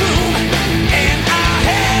that room, and I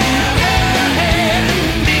held her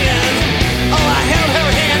hand in. Oh, I held her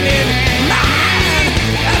hand in mine.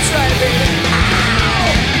 That's right, baby. Ow!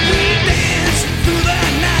 We danced through the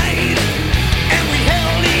night, and we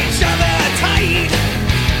held each other tight.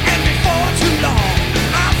 And before too long,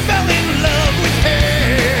 I fell in love with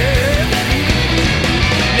her.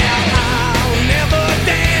 Now I'll never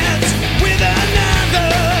dance with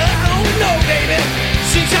another. Oh no, baby,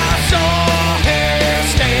 since I saw her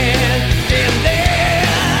standing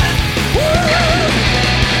there. Woo!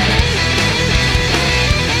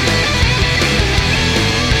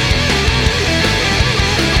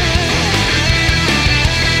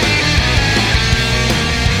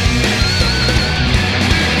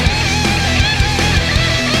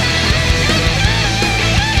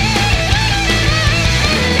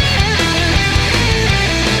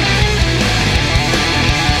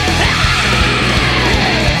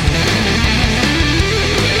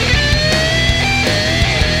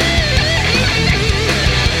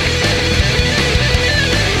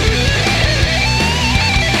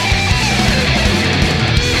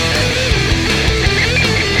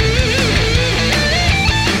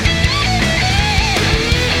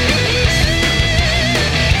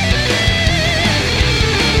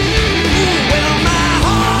 Well, my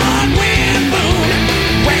heart went boom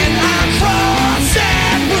when I crossed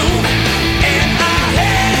that room, and I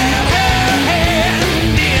held her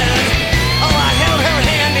hand in. Oh, I held her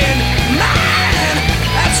hand in mine.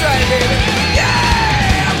 That's right, baby.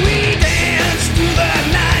 Yeah, we danced through the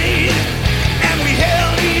night, and we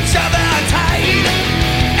held each other tight.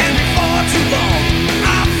 And before too long,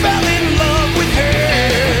 I fell in love with her.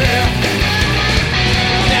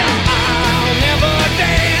 Now I'll never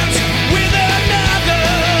dance with another.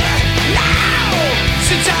 Now,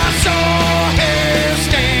 since I saw her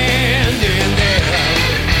standing there.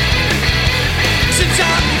 Since I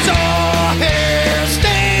saw her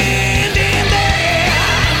standing there.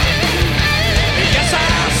 Yes, I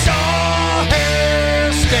saw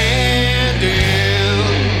her standing.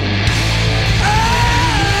 Oh,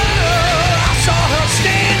 I saw her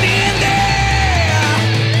standing there.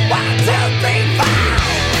 1, 2, 3, 4.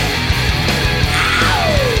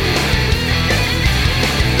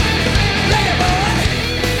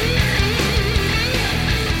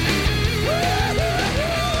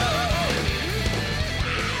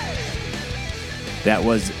 That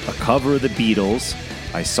was a cover of the Beatles.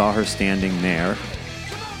 I Saw Her Standing There.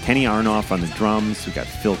 Kenny Arnoff on the drums. We got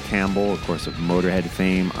Phil Campbell, of course, of Motorhead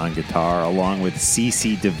fame, on guitar, along with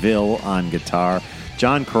CeCe DeVille on guitar.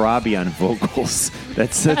 John Corabi on vocals.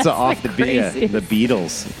 That's off the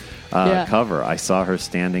Beatles cover. I Saw Her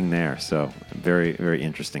Standing There. So very, very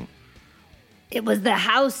interesting. It was the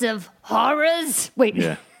House of Horrors. Wait.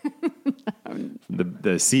 Yeah.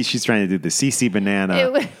 The C, she's trying to do the CC Banana,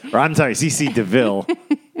 or I'm sorry, CC DeVille,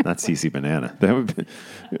 not CC Banana. That would be,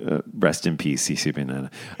 rest in peace, CC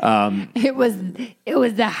Banana. It was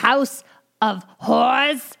the House of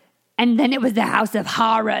Horrors, and then it was the House of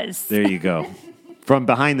Horrors. There you go. From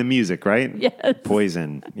Behind the Music, right? Yes.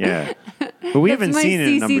 Poison, yeah. But we haven't seen it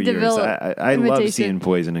in a number of years. I love seeing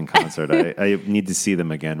Poison in concert. I need to see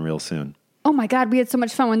them again real soon. Oh my God, we had so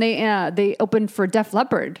much fun when they opened for Def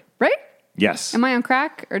Leppard, right? Yes. Am I on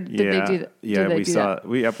crack, or did they do that? Yeah,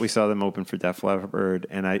 we saw them open for Def Leppard,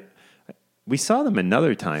 and we saw them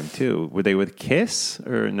another time too. Were they with Kiss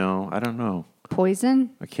or no? I don't know. Poison?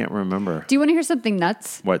 I can't remember. Do you want to hear something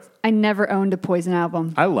nuts? What? I never owned a Poison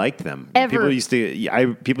album. I liked them. Ever. People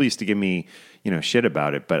used to give me, shit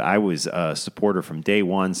about it, but I was a supporter from day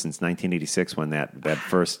one since 1986 when that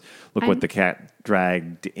first Look What the Cat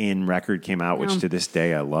Dragged In record came out, which to this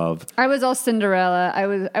day I love. I was all Cinderella.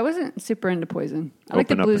 I wasn't super into Poison. I like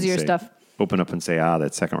the bluesier stuff. Open up and say,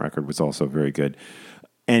 that second record was also very good.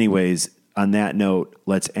 Anyways, on that note,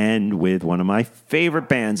 let's end with one of my favorite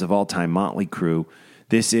bands of all time, Motley Crue.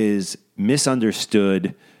 This is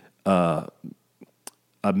Misunderstood, from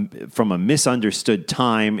a misunderstood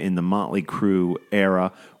time in the Motley Crue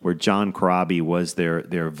era where John Corabi was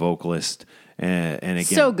their vocalist. And again,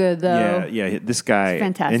 so good, though. Yeah, this guy. It's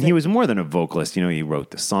fantastic. And he was more than a vocalist. He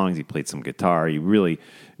wrote the songs, he played some guitar. He really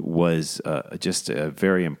was just a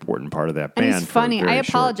very important part of that band. And he's funny. I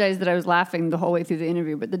apologize that I was laughing the whole way through the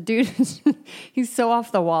interview, but the dude, he's so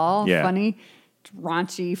off the wall, funny,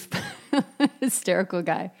 raunchy, hysterical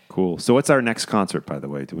guy. Cool. So what's our next concert, by the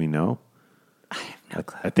way? Do we know? I have no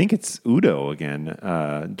clue. I think it's Udo again,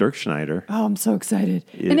 Dirk Schneider. Oh, I'm so excited.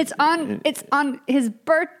 And it's on his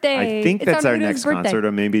birthday. I think that's our Udo's next birthday. concert,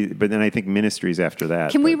 or maybe, but then I think Ministry's after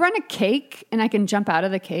that. Can we run a cake and I can jump out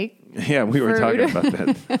of the cake? Yeah, we were talking Udo? about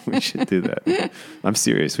that. We should do that. I'm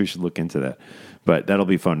serious. We should look into that. But that'll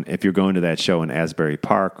be fun. If you're going to that show in Asbury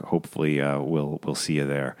Park, hopefully we'll see you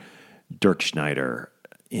there. Dirk Schneider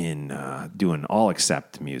in doing all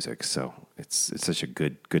accept music. So it's such a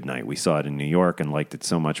good night. We saw it in New York and liked it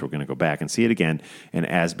so much. We're going to go back and see it again in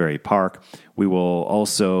Asbury Park. We will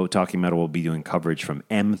also, Talking Metal will be doing coverage from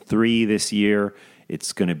M3 this year.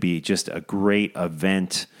 It's going to be just a great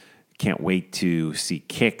event. Can't wait to see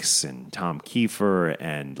Kix and Tom Kiefer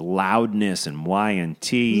and Loudness and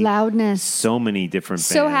Y&T. Loudness. So many different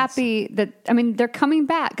So bands. happy that, they're coming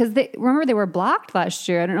back because remember they were blocked last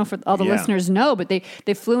year. I don't know if all the listeners know, but they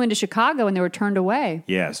flew into Chicago and they were turned away.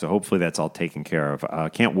 Yeah, so hopefully that's all taken care of.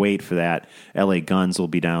 Can't wait for that. LA Guns will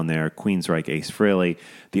be down there. Queensryche, Ace Frehley.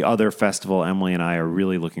 The other festival Emily and I are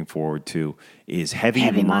really looking forward to is Heavy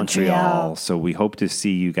Montreal. So we hope to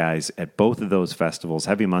see you guys at both of those festivals.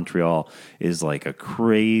 Heavy Montreal is like a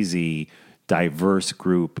crazy, diverse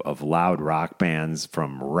group of loud rock bands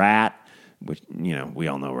from Rat, which, we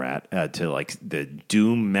all know Rat, to like the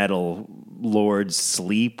doom metal Lords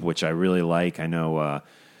Sleep, which I really like. I know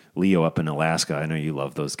Leo up in Alaska, I know you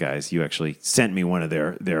love those guys. You actually sent me one of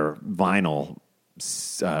their vinyl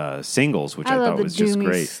singles, which I thought was just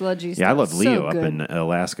great. Sludgy I love Leo so up good. in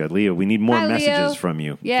Alaska. Leo, we need more Hi, messages Leo. from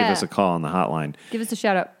you. Yeah. Give us a call on the hotline. Give us a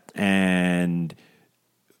shout out. And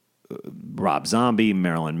Rob Zombie,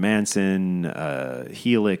 Marilyn Manson,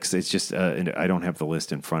 Helix. It's just I don't have the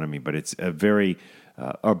list in front of me, but it's a very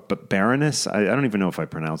but Baroness. I don't even know if I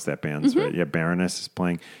pronounced that band's right. Yeah, Baroness is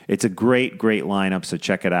playing. It's a great lineup. So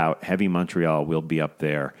check it out. Heavy Montreal will be up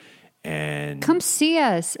there. And come see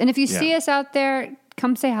us. And if you see us out there,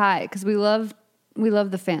 come say hi because we love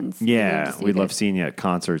the fans. Yeah, we love seeing you at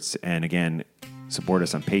concerts. And again, support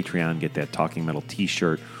us on Patreon. Get that Talking Metal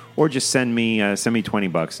T-shirt, or just send me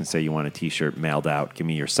 $20 and say you want a T-shirt mailed out. Give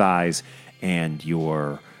me your size and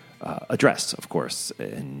your address, of course.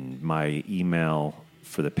 And my email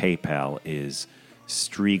for the PayPal is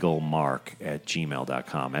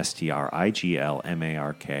strigelmark@gmail.com.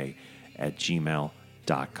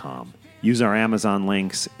 striglmark@gmail.com. Use our Amazon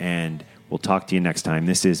links, and we'll talk to you next time.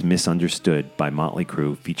 This is Misunderstood by Motley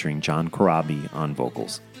Crue, featuring John Corabi on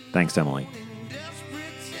vocals. Thanks, Emily.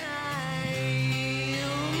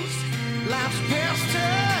 Life's passed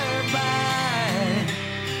her by.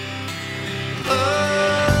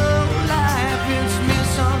 Oh, life is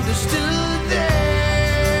misunderstood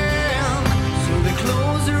them. So they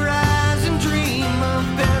close their eyes and dream of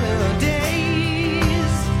better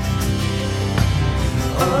days.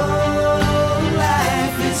 Oh,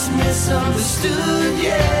 life is misunderstood,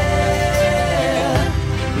 yeah.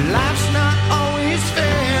 Life's not always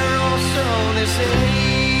fair, or so they say.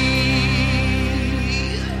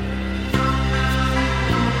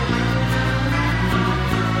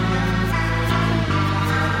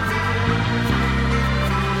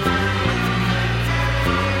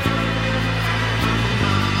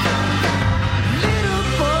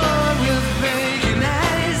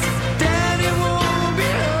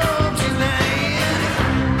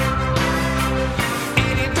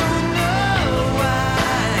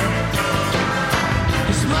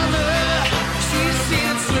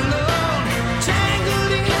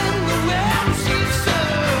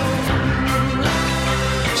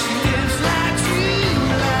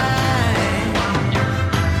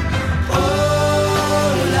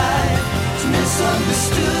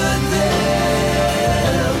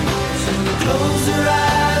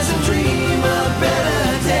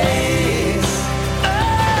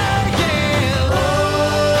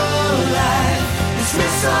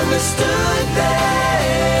 misunderstood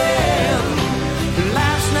them.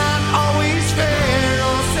 Life's not always fair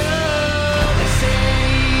or so they say.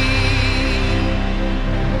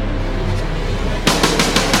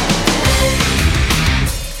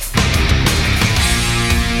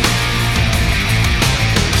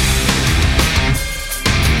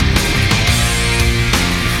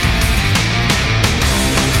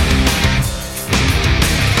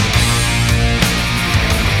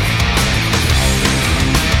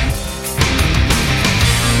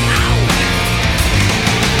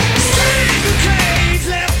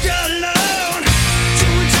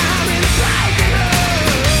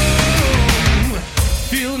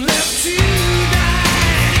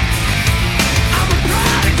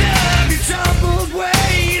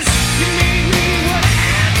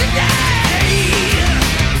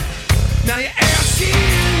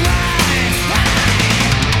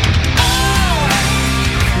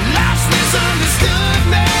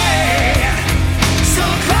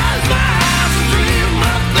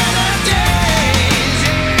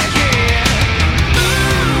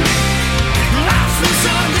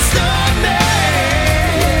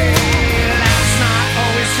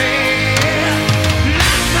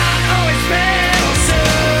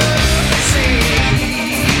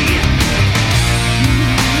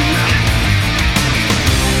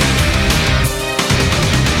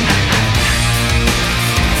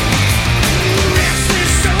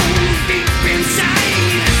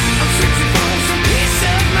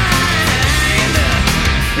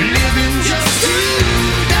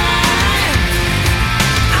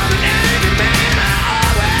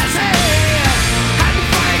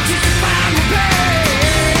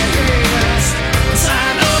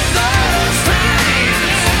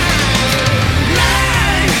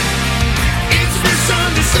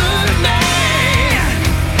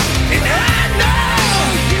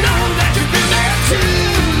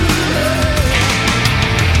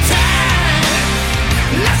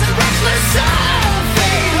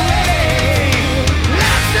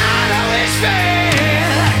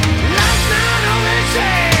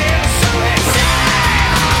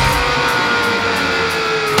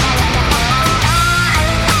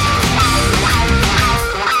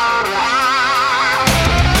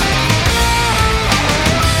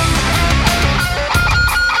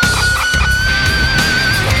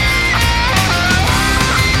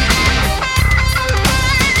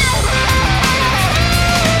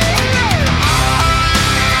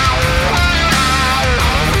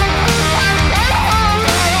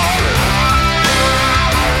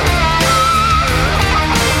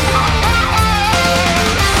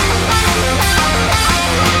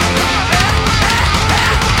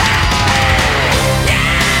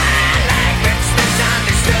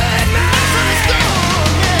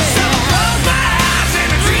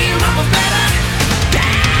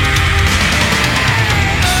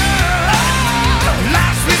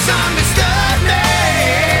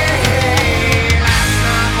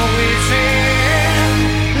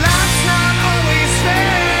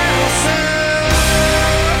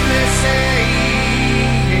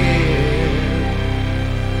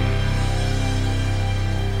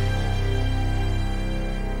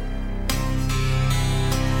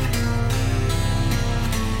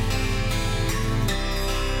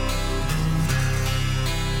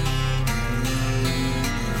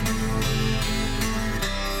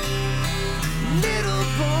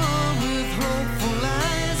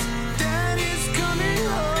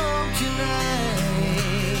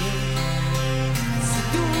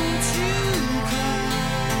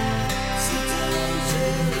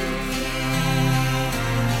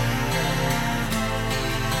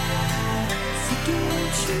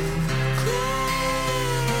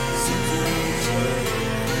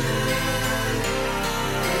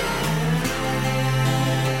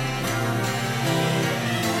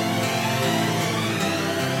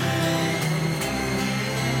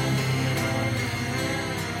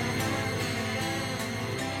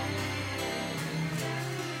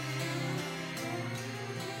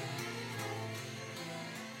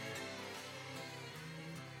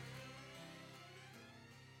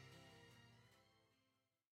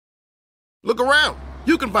 Look around.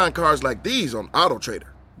 You can find cars like these on AutoTrader.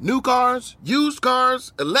 New cars, used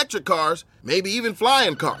cars, electric cars, maybe even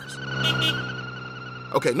flying cars.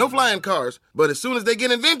 Okay, no flying cars, but as soon as they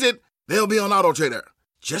get invented, they'll be on AutoTrader.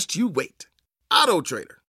 Just you wait. AutoTrader.